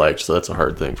be disliked, so that's a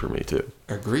hard thing for me too.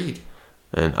 Agreed.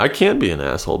 And I can be an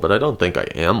asshole, but I don't think I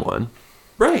am one.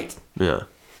 Right. Yeah.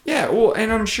 Yeah, well,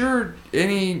 and I'm sure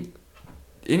any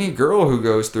girl who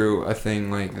goes through a thing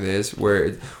like this,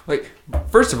 where, like,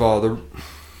 first of all,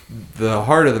 the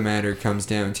heart of the matter comes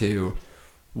down to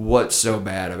what's so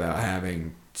bad about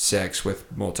having sex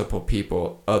with multiple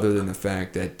people other than the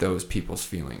fact that those people's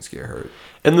feelings get hurt.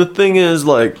 And the thing is,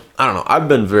 like, I don't know, I've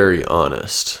been very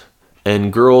honest.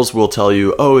 And girls will tell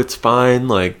you, oh, it's fine,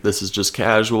 like, this is just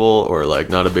casual, or, like,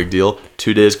 not a big deal.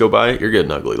 2 days go by, you're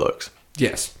getting ugly looks.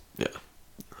 Yes. Yeah.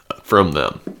 From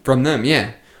them. From them,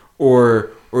 yeah.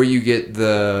 Or you get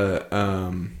the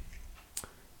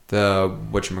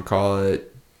whatchamacallit,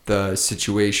 the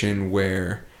situation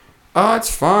where, oh,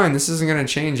 it's fine, this isn't going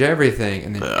to change everything.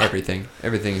 And then everything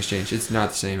has changed. It's not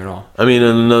the same at all. I mean,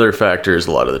 and another factor is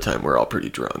a lot of the time we're all pretty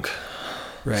drunk.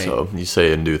 Right. So you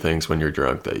say and do things when you're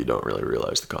drunk that you don't really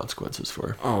realize the consequences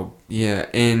for. Oh, yeah.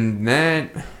 And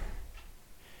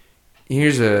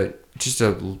here's just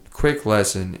a quick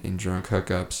lesson in drunk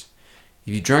hookups.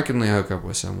 If you drunkenly hook up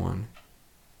with someone,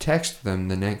 text them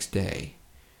the next day.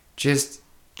 Just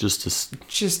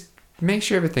make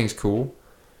sure everything's cool.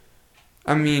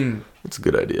 I mean, it's a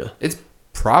good idea. It's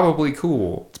probably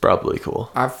cool.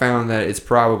 I've found that it's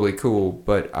probably cool,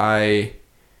 but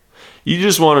you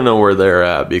just want to know where they're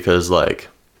at because, like,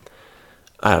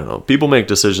 I don't know. People make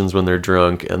decisions when they're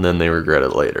drunk and then they regret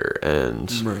it later.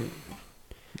 And right.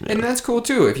 Yeah. And that's cool,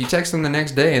 too. If you text them the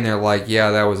next day and they're like,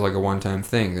 yeah, that was like a one-time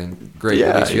thing, then great. Yeah,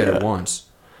 at least you had it once.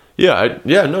 Yeah.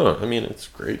 No, I mean, it's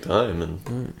a great time.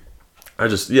 And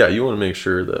you want to make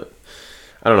sure that,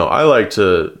 I don't know. I like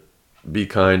to be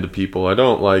kind to people. I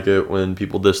don't like it when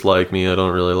people dislike me. I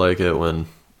don't really like it when,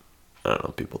 I don't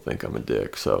know, people think I'm a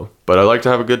dick. So, but I like to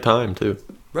have a good time too.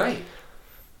 Right.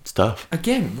 It's tough.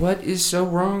 Again, what is so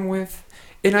wrong with?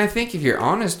 And I think if you're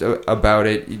honest about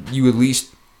it, you at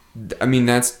least, I mean,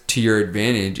 that's to your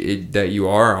advantage that you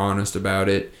are honest about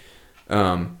it.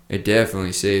 It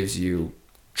definitely saves you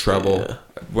trouble. Yeah.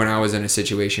 When I was in a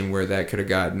situation where that could have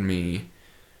gotten me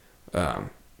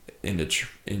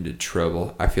into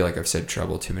trouble. I feel like I've said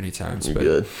trouble too many times. You're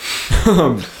good.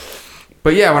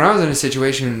 But yeah, when I was in a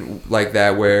situation like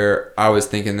that where I was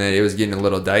thinking that it was getting a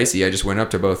little dicey, I just went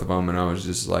up to both of them and I was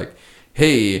just like,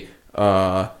 hey,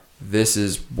 this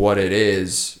is what it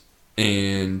is.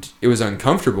 And it was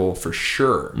uncomfortable for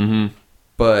sure. Mm-hmm.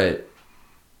 But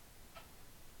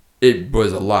it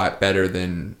was a lot better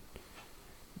than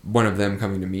one of them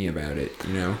coming to me about it,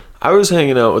 you know? I was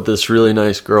hanging out with this really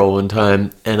nice girl one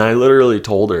time, and I literally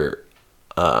told her,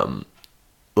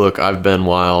 look, I've been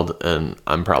wild, and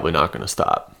I'm probably not going to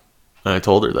stop. And I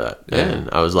told her that. Yeah. And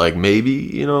I was like, maybe,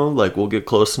 you know, like, we'll get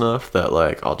close enough that,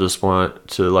 like, I'll just want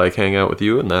to, like, hang out with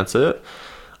you, and that's it.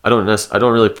 I don't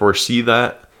really foresee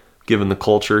that, given the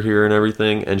culture here and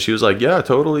everything. And she was like, yeah,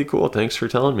 totally cool. Thanks for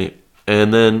telling me.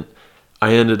 And then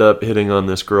I ended up hitting on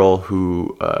this girl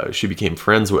who she became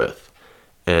friends with.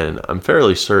 And I'm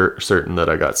fairly certain that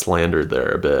I got slandered there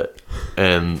a bit.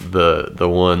 And the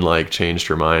one, like, changed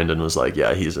her mind and was like,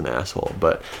 yeah, he's an asshole.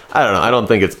 But I don't know. I don't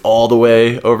think it's all the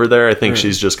way over there. I think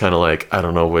she's just kind of like, I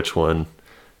don't know which way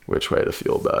to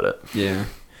feel about it. Yeah.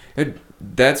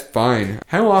 That's fine.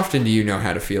 How often do you know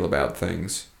how to feel about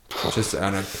things? Just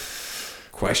on a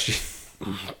question.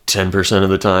 10% of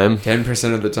the time.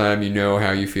 10% of the time you know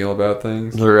how you feel about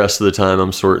things? The rest of the time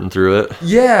I'm sorting through it.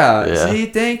 Yeah. See,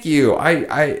 thank you.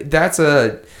 That's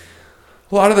a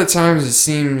lot of the times it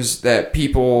seems that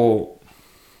people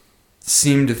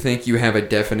seem to think you have a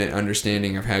definite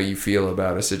understanding of how you feel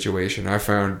about a situation. I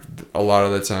found a lot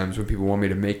of the times when people want me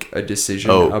to make a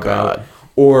decision about God.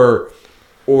 or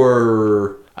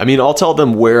I mean, I'll tell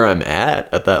them where I'm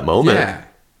at that moment. yeah,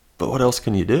 But what else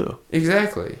can you do?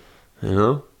 exactly. You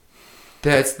know?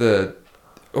 That's the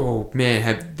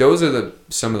those are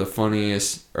some of the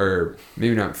funniest, or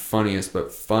maybe not funniest, but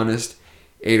funnest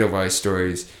Edelweiss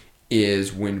stories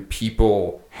is when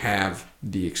people have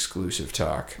the exclusive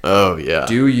talk. Oh, yeah.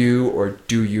 Do you or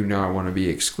do you not want to be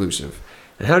exclusive?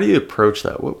 And how do you approach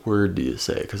that? What word do you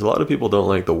say? Because a lot of people don't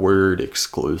like the word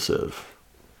exclusive.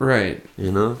 Right.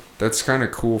 You know? That's kind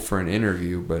of cool for an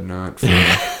interview, but not for...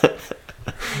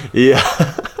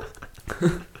 Yeah.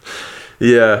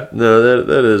 Yeah. No,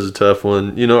 that is a tough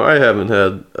one. You know, I haven't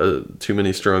had too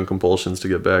many strong compulsions to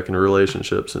get back in a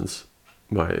relationship since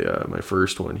my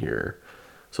first one here.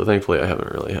 So thankfully I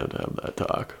haven't really had to have that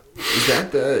talk.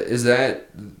 Is that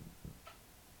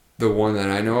the one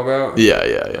that I know about? Yeah.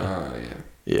 Yeah.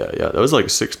 Yeah. That was like a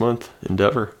 6-month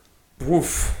endeavor.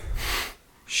 Woof.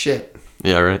 Shit.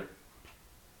 Yeah, right.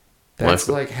 That's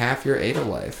like half your Ada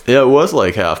life. Yeah, it was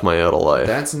like half my adult life.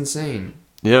 That's insane.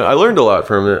 Yeah, I learned a lot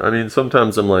from it. I mean,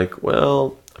 sometimes I'm like,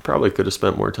 well, I probably could have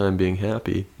spent more time being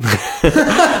happy.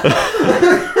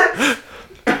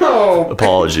 Oh.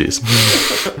 Apologies.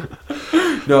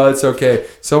 No, it's okay.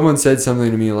 Someone said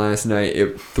something to me last night.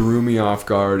 It threw me off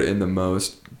guard in the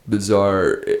most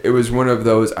bizarre. It was one of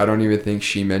those, I don't even think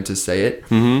she meant to say it.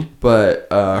 Mm-hmm. But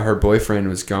her boyfriend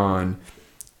was gone.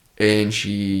 And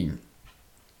she's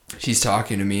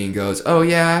talking to me and goes, oh,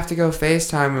 yeah, I have to go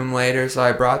FaceTime him later. So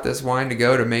I brought this wine to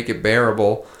go to make it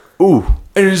bearable. Ooh.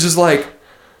 And it was just like,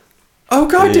 oh,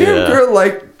 goddamn, Yeah. girl.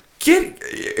 Like,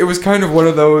 it was kind of one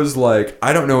of those, like,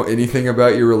 I don't know anything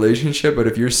about your relationship, but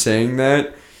if you're saying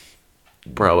that,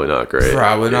 Probably not great.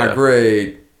 probably not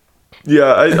great.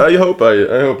 Yeah, I hope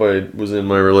I was in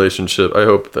my relationship. I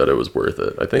hope that it was worth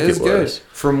it. I think It's it good. was.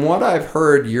 From what I've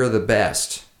heard, you're the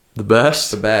best. The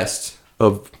best The best.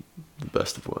 of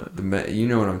what? You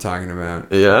know what I'm talking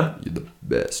about. Yeah. You're the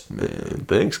best, man.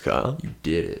 Thanks, Kyle. You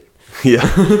did it. Yeah.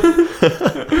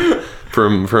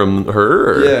 from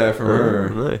her. Or? Yeah, from her.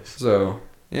 Nice. So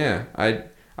yeah, I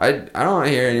don't want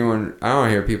to hear anyone. I don't want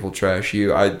to hear people trash you.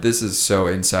 This is so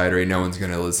insidery. No one's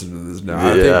gonna listen to this now.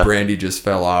 I Yeah. think Brandy just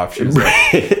fell off. She's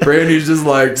like, Brandy's just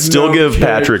like, Still no, give can't-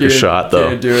 Patrick a can't- shot, though.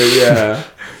 Can't do it. Yeah.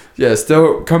 Yeah,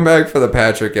 still come back for the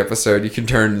Patrick episode. You can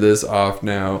turn this off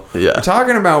now. Yeah. We're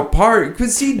talking about party.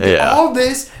 Because see, Yeah. all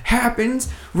this happens,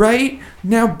 right?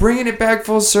 Now bringing it back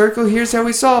full circle, here's how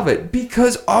we solve it.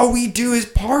 Because all we do is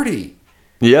party.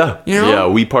 Yeah. You know? Yeah,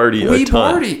 we party a ton. We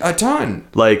party a ton.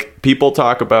 Like, people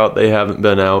talk about they haven't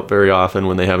been out very often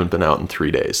when they haven't been out in 3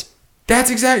 days.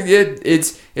 That's exactly it.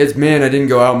 It's man, I didn't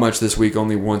go out much this week,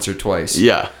 only once or twice.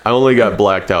 Yeah. I only got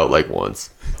blacked out like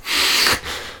once.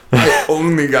 I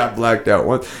only got blacked out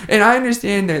once. And I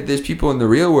understand that there's people in the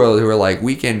real world who are like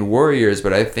weekend warriors,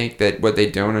 but I think that what they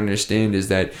don't understand is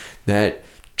that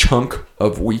chunk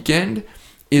of weekend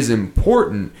is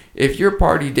important. If your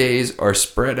party days are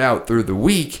spread out through the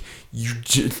week, you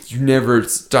never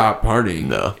stop partying.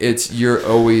 No. It's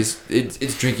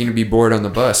drinking to be bored on the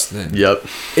bus then. Yep.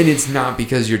 And it's not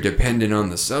because you're dependent on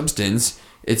the substance.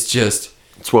 It's just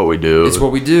It's what we do. It's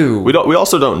what we do. We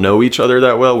also don't know each other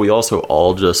that well. We also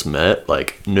all just met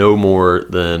like no more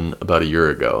than about a year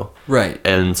ago. Right.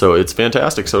 And so it's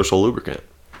fantastic social lubricant.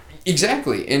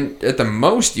 Exactly. And at the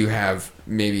most you have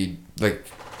maybe like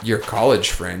your college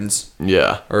friends.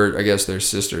 Yeah. Or I guess they're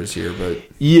sisters here, but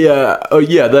Yeah. Oh,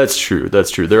 yeah, that's true. That's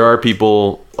true. There are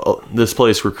people, this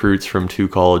place recruits from 2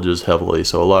 colleges heavily,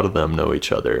 so a lot of them know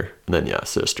each other. And then, yeah,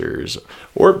 sisters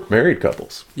or married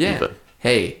couples. yeah. Even.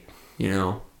 Hey,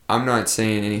 I'm not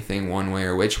saying anything one way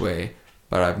or which way,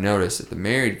 but I've noticed that the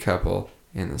married couple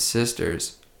and the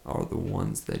sisters are the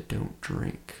ones that don't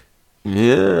drink.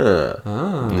 Yeah.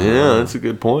 Oh. Yeah, that's a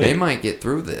good point. They might get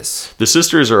through this. The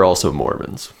sisters are also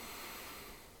Mormons.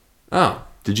 Oh,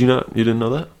 You didn't know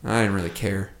that? I didn't really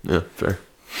care. Yeah, fair.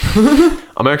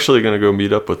 I'm actually going to go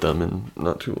meet up with them in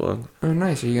not too long. Oh,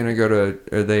 nice. Are you going to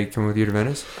are they coming with you to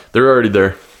Venice? They're already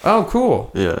there. Oh,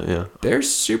 cool. Yeah. They're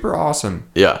super awesome.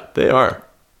 Yeah, they are.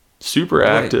 Super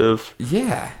active.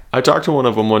 Yeah. I talked to one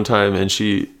of them one time, and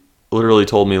she literally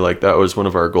told me, like, that was one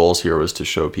of our goals here, was to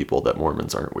show people that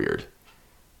Mormons aren't weird.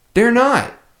 They're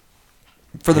not,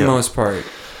 for the Yeah. most part.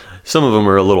 Some of them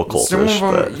are a little Some cultish,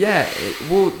 of them, but yeah.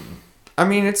 I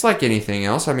mean, it's like anything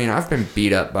else. I mean, I've been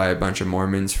beat up by a bunch of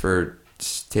Mormons for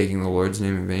taking the Lord's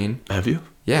name in vain. have you?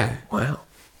 Yeah. Wow.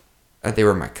 They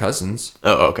were my cousins.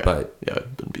 Oh, okay. But yeah,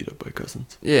 I've been beat up by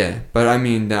cousins. yeah, but I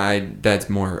mean, that's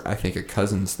more, I think, a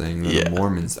cousins thing than Yeah. the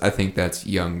Mormons. I think that's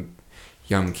young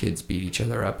kids beat each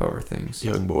other up over things.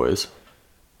 Young boys.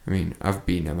 I mean, I've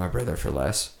beaten up my brother for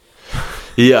less.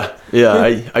 Yeah.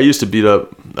 I used to beat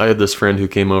up. I had this friend who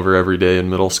came over every day in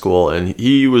middle school, and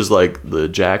he was like the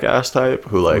jackass type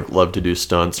who like loved to do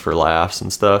stunts for laughs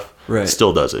and stuff. Right.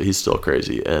 Still does it. He's still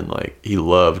crazy, and like he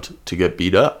loved to get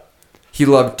beat up. He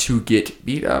loved to get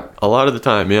beat up. A lot of the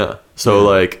time, yeah. So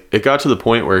like it got to the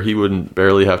point where he wouldn't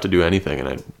barely have to do anything, and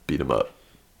I'd beat him up.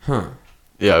 Huh.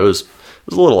 Yeah, it was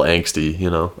a little angsty,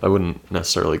 I wouldn't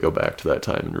necessarily go back to that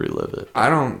time and relive it. I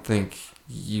don't think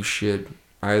you should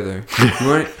either.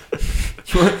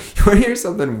 You want to hear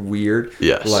something weird?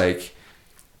 Yes. Like,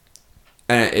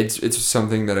 and it's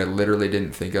something that I literally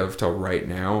didn't think of till right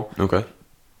now. Okay.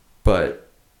 But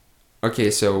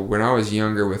okay, so when I was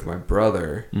younger with my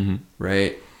brother, Mm-hmm.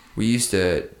 right? I used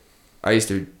to,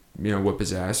 whoop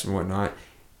his ass and whatnot,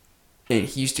 and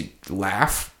he used to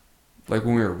laugh, like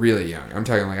when we were really young. I'm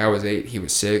talking like I was 8, he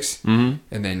was 6, Mm-hmm.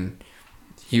 and then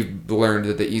he learned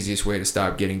that the easiest way to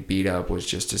stop getting beat up was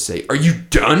just to say, "Are you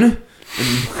done?"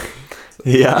 And,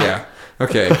 yeah.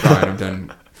 Okay, fine, I'm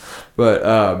done.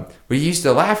 But he used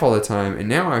to laugh all the time, and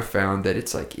now I've found that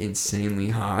it's like insanely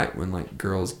hot when like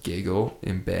girls giggle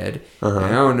in bed. Uh-huh. And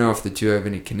I don't know if the two have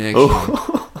any connection,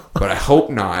 but I hope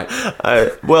not.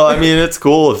 I mean, it's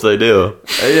cool if they do.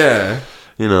 Yeah.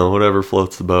 Whatever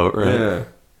floats the boat, right?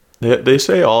 Yeah. They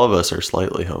say all of us are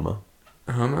slightly homo.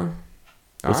 Homo?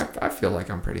 I feel like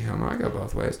I'm pretty homo. I go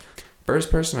both ways. First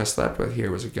person I slept with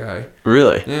here was a guy.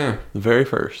 Really? Yeah. The very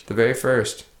first. The very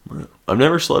first. I've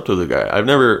never slept with a guy.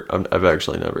 I've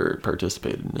actually never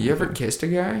participated in it. You ever kissed a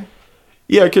guy?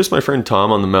 Yeah, I kissed my friend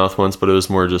Tom on the mouth once, but it was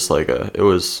more just like I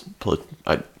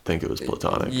think it was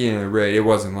platonic. Yeah, right. It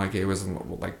wasn't like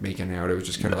making out. It was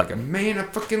just kind of like a man, I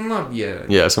fucking love you.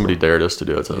 Yeah, somebody dared us to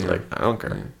do it, so I was Yeah. like, I don't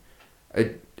care. Yeah.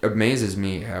 It amazes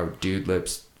me how dude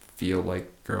lips feel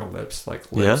like girl lips,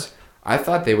 like lips. Yeah? I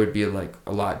thought they would be like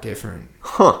a lot different.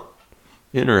 Huh.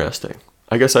 Interesting.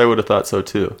 I guess I would have thought so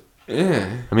too.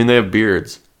 Yeah. I mean, they have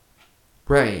beards.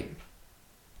 Right.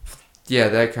 Yeah,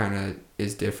 that kind of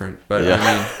is different. But Yeah.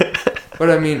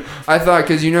 I mean, I thought,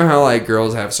 because you know how like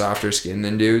girls have softer skin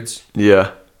than dudes?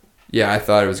 Yeah. Yeah, I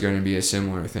thought it was going to be a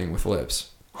similar thing with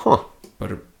lips. Huh.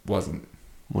 But it wasn't.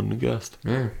 Wouldn't have guessed.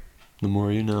 Yeah. The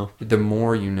more you know. The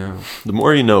more you know. The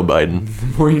more you know, Biden.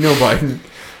 The more you know, Biden.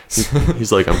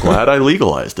 He's like, I'm glad I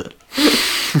legalized it.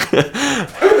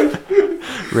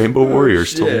 Rainbow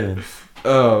Warriors told Shit. me.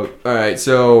 Oh, all right.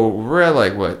 So we're at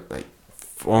like what, like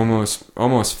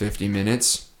almost 50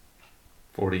 minutes.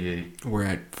 48. We're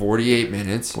at 48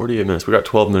 minutes. 48 minutes. We got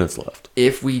 12 minutes left.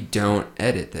 If we don't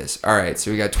edit this, all right.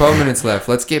 So we got 12 minutes left.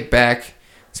 Let's get back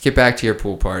to your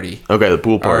pool party. Okay, the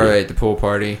pool party. All right, the pool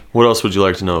party. What else would you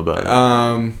like to know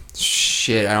about it?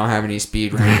 Shit, I don't have any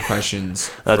speed round questions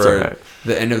That's for all right.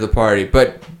 the end of the party.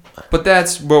 But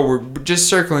that's what we're just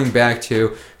circling back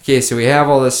to. Okay, so we have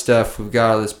all this stuff. We've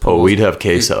got all this pool. Oh, we'd have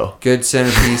queso. Good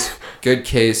centerpiece. Good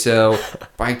queso.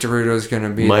 Mike Deruto's going to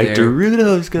be Mike there.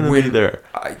 Deruto's going to be there.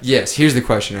 Yes, here's the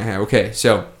question I have. Okay,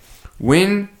 so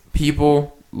when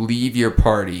people leave your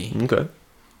party, Okay.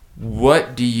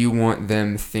 what do you want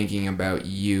them thinking about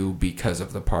you because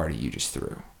of the party you just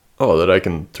threw? Oh, that I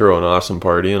can throw an awesome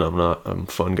party and I'm a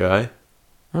fun guy.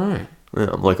 All right. Yeah,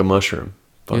 I'm like a mushroom.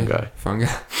 Fun Yeah, guy. Fun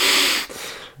guy.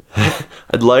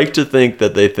 I'd like to think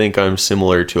that they think I'm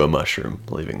similar to a mushroom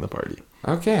leaving the party.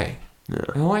 Okay. Yeah.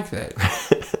 I like that.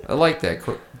 I like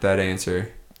that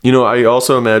answer. You know, I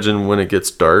also imagine when it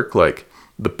gets dark, like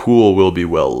the pool will be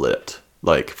well lit,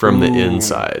 like from the Ooh.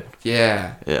 inside.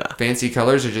 Yeah. Yeah. Fancy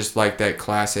colors are just like that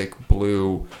classic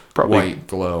blue, Probably- white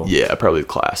glow. Yeah, probably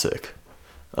classic.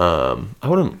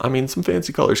 I mean, some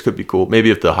fancy colors could be cool.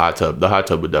 Maybe if the hot tub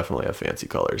would definitely have fancy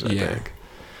colors, I think.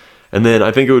 And then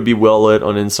I think it would be well lit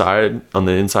on the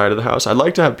inside of the house. I'd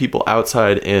like to have people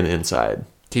outside and inside.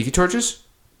 Tiki torches?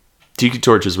 Tiki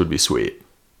torches would be sweet.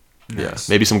 Nice.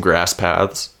 Yeah. Maybe some grass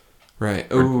paths. Right.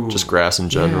 Or Ooh. just grass in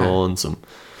general and some,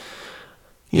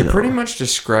 You're know. pretty much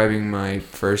describing my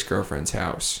first girlfriend's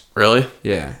house. Really?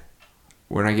 Yeah.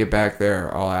 When I get back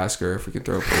there, I'll ask her if we can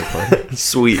throw a pool party.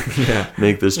 Sweet. Yeah.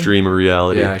 Make this dream a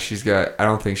reality. Yeah, I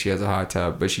don't think she has a hot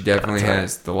tub, but she definitely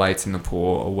has the lights in the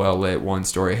pool, a well-lit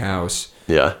one-story house,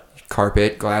 Yeah.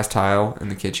 carpet, glass tile in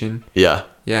the kitchen. Yeah.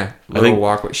 Yeah, I little think-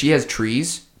 walkway. She has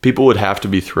trees. People would have to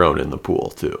be thrown in the pool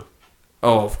too.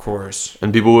 Oh, of course.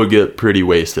 And people would get pretty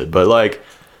wasted. But like,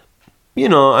 you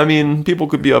know, I mean, people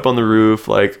could be up on the roof,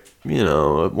 like, you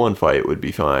know, one fight would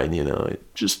be fine, you know,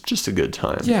 just a good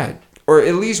time. Yeah, or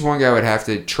at least one guy would have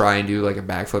to try and do like a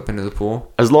backflip into the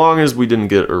pool. As long as we didn't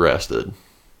get arrested.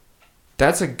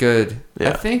 That's a good. I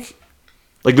Yeah. think.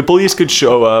 Like the police could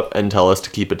show up and tell us to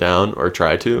keep it down or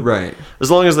try to. Right.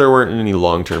 As long as there weren't any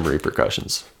long-term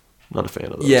repercussions. Not a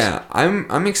fan of those. Yeah,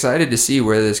 I'm excited to see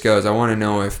where this goes. I want to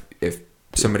know if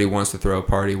somebody wants to throw a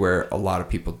party where a lot of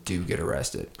people do get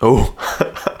arrested. Oh.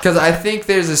 Because I think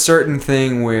there's a certain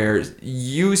thing where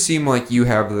you seem like you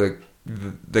have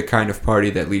the kind of party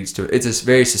that leads to it's a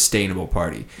very sustainable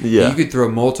party. Yeah. You could throw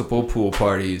multiple pool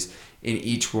parties and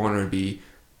each one would be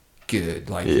good.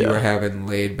 Like you Yeah. were having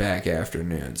laid back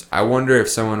afternoons. I wonder if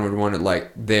someone would want it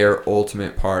like their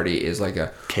ultimate party is like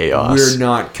a Chaos. We're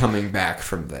not coming back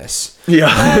from this.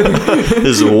 Yeah.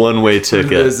 This is a one-way ticket.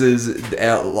 This is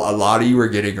a lot of you are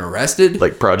getting arrested.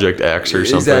 Like Project X or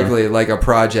something. Exactly, like a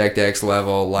Project X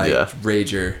level, like Yeah.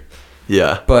 Rager.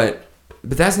 Yeah. But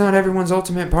that's not everyone's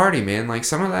ultimate party, man. Like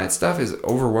some of that stuff is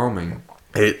overwhelming.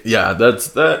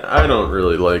 That I don't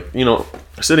really like, you know,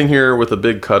 sitting here with a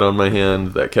big cut on my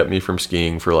hand that kept me from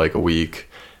skiing for like a week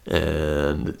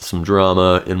and some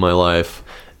drama in my life.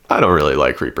 I don't really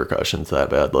like repercussions that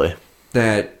badly.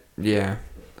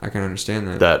 I can understand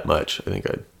that. That much. I think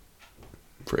I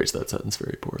phrased that sentence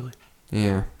very poorly.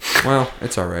 Yeah. Well,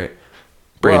 it's all right.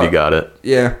 Brandy Well, got it.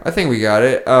 Yeah, I think we got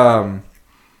it. All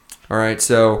right,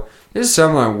 so this is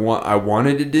something I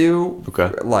wanted to do.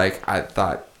 Okay. Like I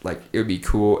thought like it would be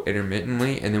cool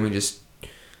intermittently, and then we just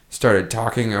started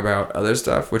talking about other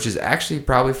stuff, which is actually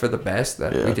probably for the best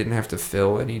that Yeah. we didn't have to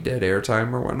fill any dead air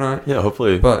time or whatnot. Yeah,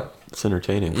 hopefully But it's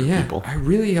entertaining for yeah, people. I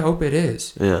really hope it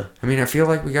is. Yeah. I mean, I feel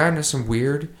like we got into some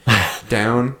weird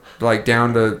down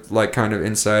to like kind of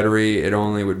insidery. It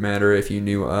only would matter if you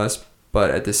knew us,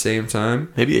 but at the same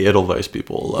time, Maybe Edelweiss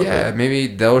people will love yeah, it. maybe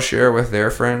they'll share with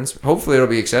their friends. Hopefully, it'll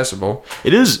be accessible.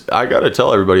 It is, I gotta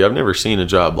tell everybody, I've never seen a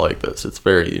job like this. It's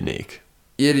very unique.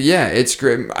 It's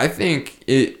great. I think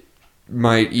it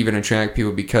might even attract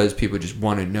people because people just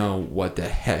want to know what the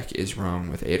heck is wrong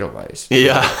with Edelweiss.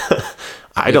 Yeah.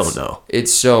 I don't know.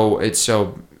 It's so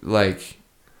like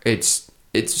it's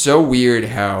so weird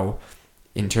how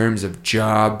in terms of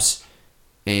jobs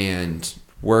and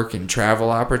work and travel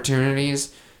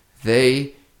opportunities,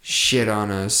 they shit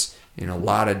on us in a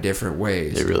lot of different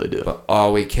ways. They really do. But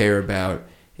all we care about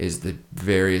is the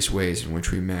various ways in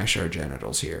which we mash our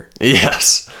genitals here.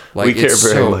 Yes. Like we care it's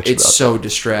very so much it's about so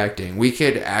distracting.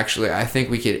 I think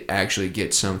we could actually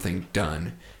get something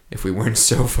done if we weren't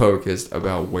so focused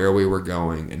about where we were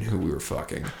going and who we were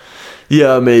fucking.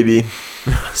 Yeah, maybe.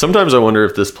 Sometimes I wonder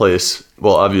if this place,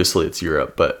 well, obviously it's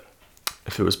Europe, but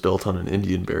if it was built on an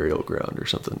Indian burial ground or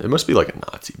something. It must be like a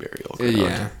Nazi burial ground.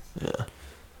 Yeah. Yeah.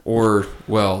 Or,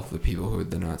 well, the people who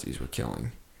the Nazis were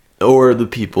killing. Or the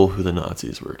people who the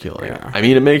Nazis were killing. Yeah. I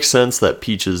mean, it makes sense that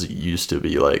Peaches used to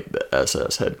be like the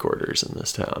SS headquarters in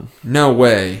this town. No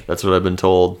way. That's what I've been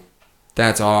told.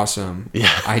 That's awesome.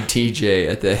 Yeah. I DJ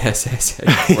at the SS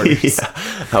headquarters. Yeah.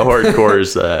 How hardcore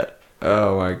is that?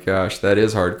 Oh my gosh, that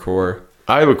is hardcore.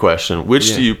 I have a question. Which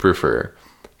Yeah. do you prefer?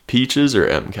 Peaches or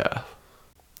MCAF?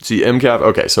 See, MCAF,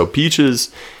 okay, so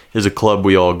Peaches is a club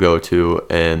we all go to,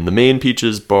 and the main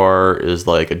Peaches bar is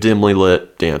like a dimly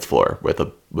lit dance floor with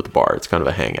a bar. It's kind of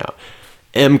a hangout.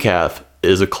 MCAF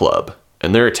is a club,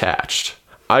 and they're attached.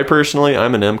 I personally,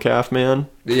 I'm an MCAF man.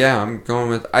 Yeah, I'm going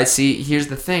with. I see. Here's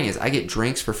the thing: is I get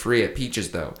drinks for free at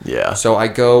Peaches though. Yeah. So I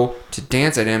go to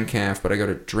dance at MCAF, but I go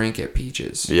to drink at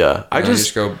Peaches. Yeah. I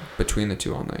just go between the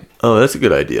two all night. Oh, that's a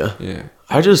good idea. Yeah.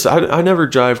 I never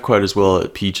drive quite as well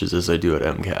at Peaches as I do at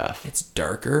MCAF. It's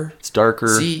darker. It's darker.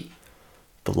 See,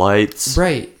 the lights.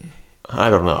 right. I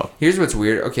don't know. Here's what's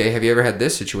weird. Okay, have you ever had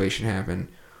this situation happen?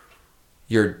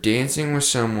 You're dancing with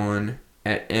someone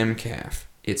at MCAF.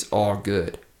 It's all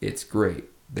good. It's great.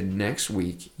 The next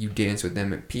week, you dance with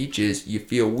them at Peaches. You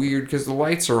feel weird because the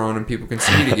lights are on and people can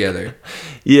see together.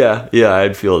 Yeah,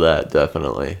 I'd feel that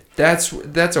definitely. That's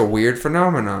a weird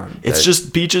phenomenon. It's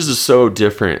just Peaches is so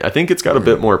different. I think it's got a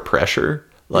bit more pressure.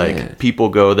 Like, Yeah. people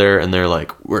go there and they're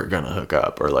like, we're going to hook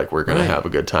up or like, we're going to have a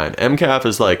good time. MCAF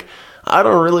is like, I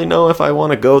don't really know if I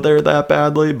want to go there that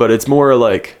badly, but it's more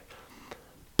like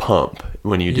pump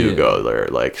when you do go there,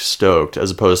 like stoked,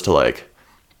 as opposed to like,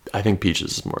 I think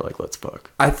Peaches is more like, let's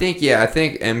fuck. I think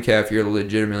MCAF, you're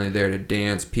legitimately there to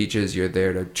dance. Peaches, you're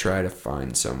there to try to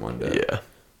find someone to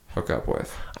hook up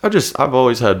with. I've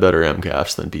always had better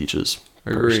MCAFs than Peaches.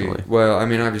 Agree. Personally. Well, I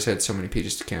mean, I've just had so many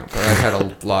Peaches to count, but I've had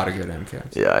a lot of good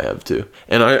MCAFs. Yeah, I have too.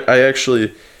 And I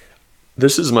actually,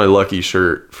 this is my lucky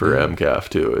shirt for MCAF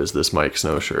too, is this Mike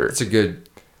Snow shirt. It's a good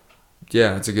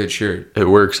shirt. It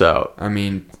works out. I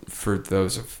mean, for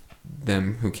those of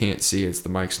them who can't see, it's the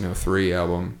Mike Snow 3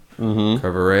 album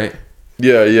cover, right?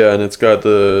 Yeah, and it's got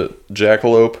the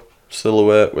jackalope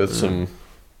silhouette with some,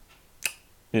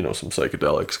 some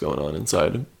psychedelics going on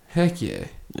inside. Heck yeah.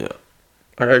 Yeah.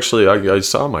 I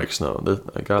saw Mike Snow.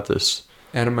 I got this.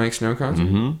 At a Mike Snow concert?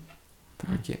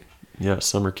 Mm-hmm. Heck yeah. Yeah,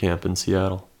 summer camp in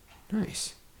Seattle.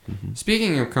 Nice.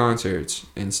 Speaking of concerts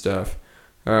and stuff,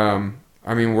 I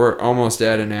mean, we're almost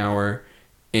at an hour,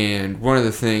 and one of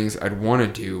the things I'd want to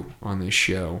do on this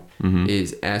show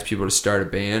is ask people to start a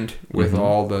band with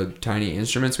all the tiny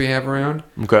instruments we have around.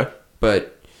 Okay.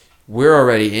 But we're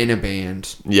already in a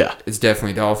band. Yeah. It's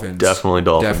Definitely Dolphins. Definitely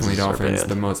Dolphins. Definitely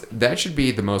Dolphins. That should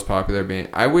be the most popular band.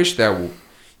 I wish that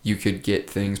you could get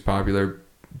things popular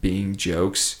being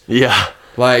jokes. Yeah.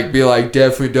 Like, be like,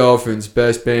 Definitely Dolphins,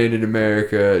 best band in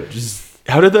America. Just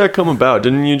How did that come about?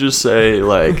 Didn't you just say,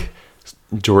 like,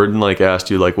 Jordan, like, asked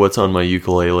you, like, what's on my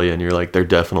ukulele? And you're like, they're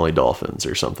definitely dolphins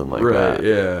or something like that.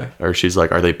 Yeah. Or she's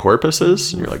like, are they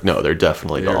porpoises? And you're like, no, they're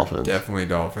definitely dolphins. Definitely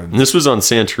Dolphins. And this was on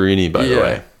Santorini, by the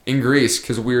way. In Greece,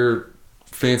 because we're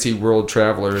fancy world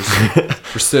travelers.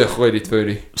 We're still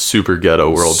hoity-toity. Super ghetto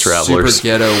world travelers. Super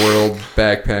ghetto world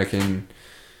backpacking.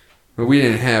 But we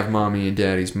didn't have mommy and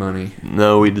daddy's money.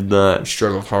 No, we did We not.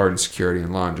 struggled hard in security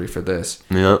and laundry for this.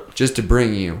 Yep. Just to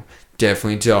bring you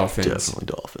Definitely Dolphins. Definitely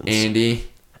dolphins. Andy,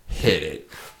 hit it.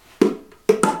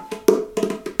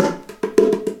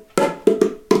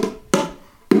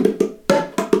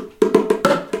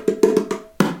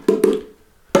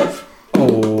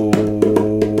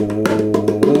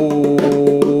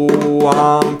 Oh,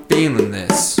 I'm feeling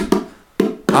this.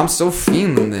 I'm so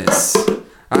feeling this.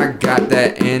 I got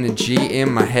that energy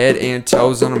in my head and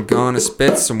toes, and I'm gonna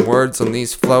spit some words on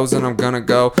these flows, and I'm gonna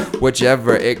go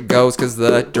whichever it goes, cause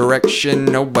the direction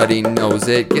nobody knows.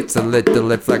 It gets a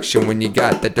little inflection when you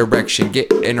got the direction.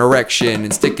 Get an erection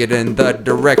and stick it in the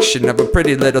direction of a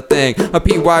pretty little thing. A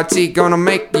PYT gonna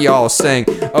make y'all sing.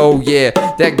 Oh yeah,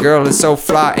 that girl is so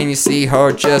fly, and you see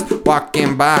her just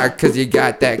walking by, cause you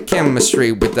got that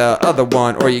chemistry with the other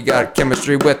one, or you got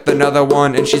chemistry with another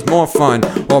one, and she's more fun,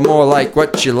 or more like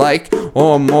what you like,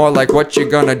 or more like what you're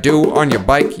gonna do on your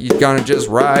bike. You're gonna just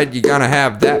ride, you're gonna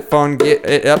have that fun, get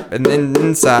it up and then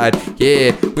inside.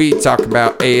 Yeah, we talking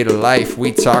about A to life,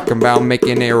 we talking about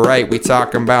making it right, we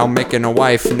talking about making a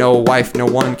wife. No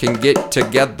one can get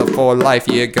together for life.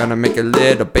 You're gonna make a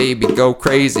little baby go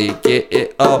crazy, get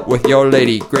it up with your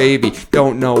lady gravy.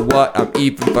 Don't know what I'm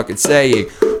even fucking saying,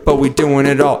 but we doing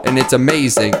it all and it's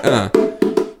amazing.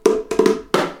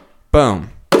 Boom.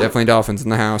 Definitely Dolphins in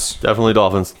the house. Definitely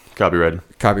dolphins. Copyrighted.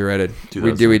 Copyrighted.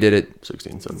 We did it.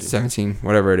 16, 17. 17,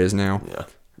 whatever it is now. Yeah.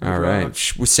 All right.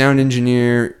 With sound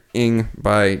engineering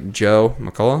by Joe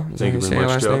McCullough. Is that how Thank you you say very your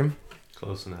much, last Joe. name?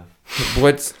 Close enough.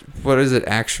 What is it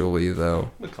actually though?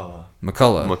 McCullough.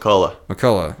 McCullough.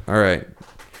 McCullough. All right.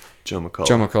 Joe McCullough.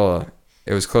 Joe McCullough.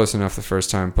 It was close enough the first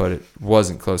time, but it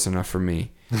wasn't close enough for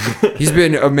me. He's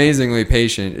been amazingly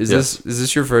patient. Is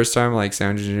this your first time like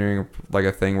sound engineering, like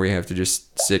a thing where you have to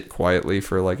just sit quietly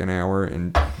for like an hour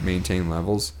and maintain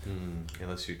levels?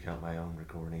 Unless you count my own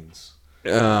recordings.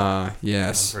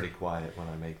 Yes. I'm pretty quiet when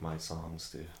I make my songs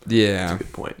too. Yeah.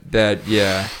 Good point.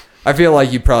 I feel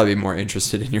like you'd probably be more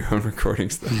interested in your own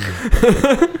recordings though.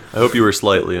 I hope you were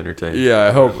slightly entertained. Yeah,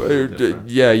 I hope.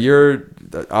 Yeah, you're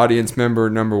audience member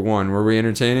number 1. Were we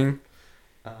entertaining?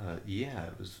 Yeah,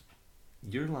 it was.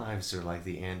 Your lives are like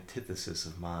the antithesis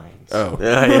of mine. Oh.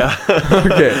 Yeah.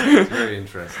 Okay. It's very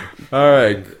interesting. All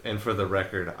right. And for the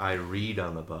record, I read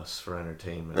on the bus for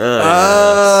entertainment.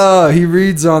 Oh, he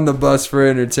reads on the bus for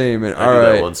entertainment. I All do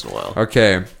right. that once in a while.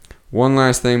 Okay. One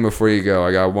last thing before you go.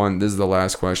 I got one. This is the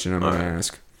last question I'm going to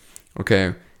ask.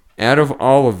 Okay. Out of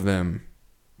all of them,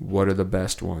 what are the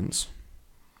best ones?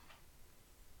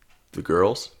 The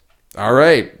girls? All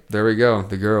right. There we go.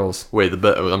 The girls. Wait,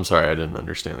 I'm sorry, I didn't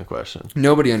understand the question.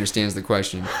 Nobody understands the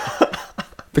question.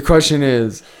 The question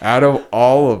is, out of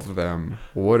all of them,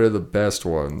 what are the best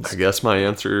ones? I guess my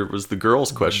answer was the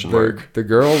girls question mark. The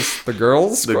girls? The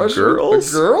girls? The question?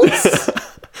 girls? The girls?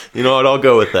 You know what? I'll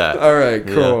go with that. All right,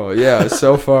 cool. Yeah,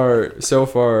 so far,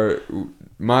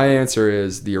 my answer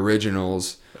is the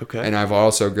originals. Okay. And I've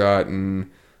also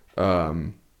gotten,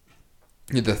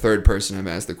 the third person I've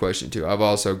asked the question to. I've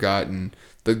also gotten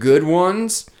the good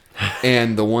ones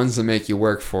and the ones that make you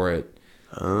work for it.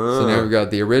 So now we've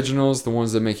got the originals, the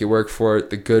ones that make you work for it,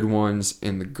 the good ones,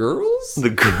 and the girls? The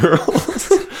girls?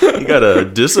 You got a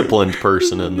disciplined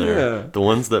person in there. Yeah. The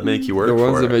ones that make you work for it. The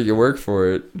ones that make you work for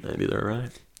it. Maybe they're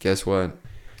right. Guess what?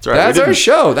 It's all right. That's our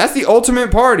show. That's the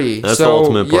ultimate party. That's the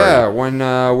ultimate party. Yeah, when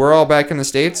we're all back in the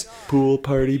States, Pool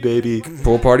party, baby.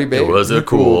 pool party, baby. It was a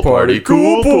cool party.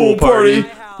 Cool pool party.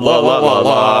 La la la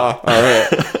la. All right,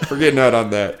 we're getting out on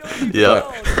that. Yeah.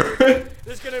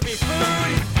 There's gonna be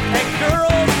food and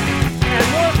girls and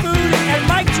more food and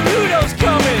Mike Gerudo's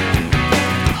coming.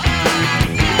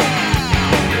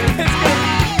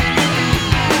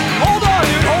 Hold on,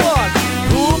 dude, hold on.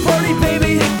 Pool party,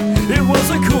 baby. It was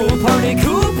a cool party,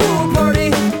 cool pool party.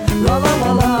 La la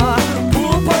la la.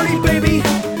 Pool party, baby.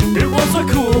 It was a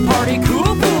cool party,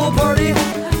 cool pool party.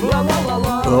 La la la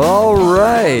la. All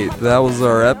right, that was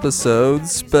our episode.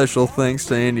 Special thanks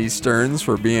to Andy Stearns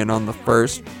for being on the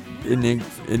first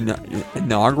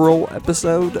inaugural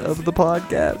episode of the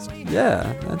podcast.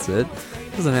 Yeah, that's it.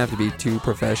 Doesn't have to be too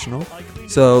professional.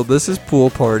 So this is Pool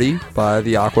Party by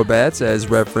the Aquabats, as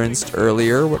referenced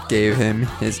earlier, what gave him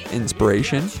his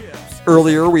inspiration.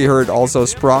 Earlier we heard also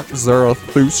Sprach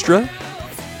Zarathustra,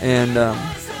 and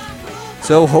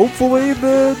so hopefully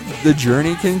the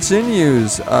journey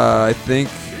continues. I think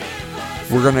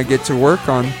we're gonna get to work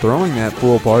on throwing that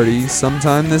pool party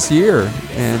sometime this year,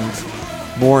 and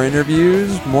more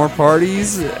interviews, more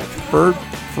parties for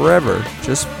forever.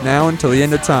 Just now until the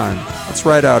end of time. Let's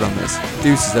ride out on this.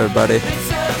 Deuces, everybody. It's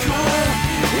so cool.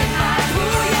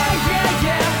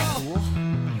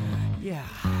 Yeah.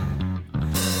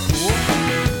 Cool.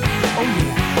 Oh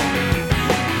yeah.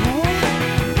 Cool.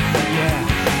 Yeah.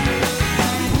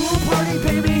 Pool party,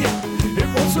 baby. It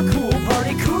was a cool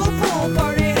party, cool pool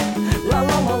party. La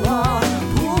la la la.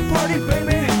 Pool party,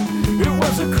 baby. It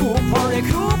was a cool party,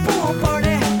 cool pool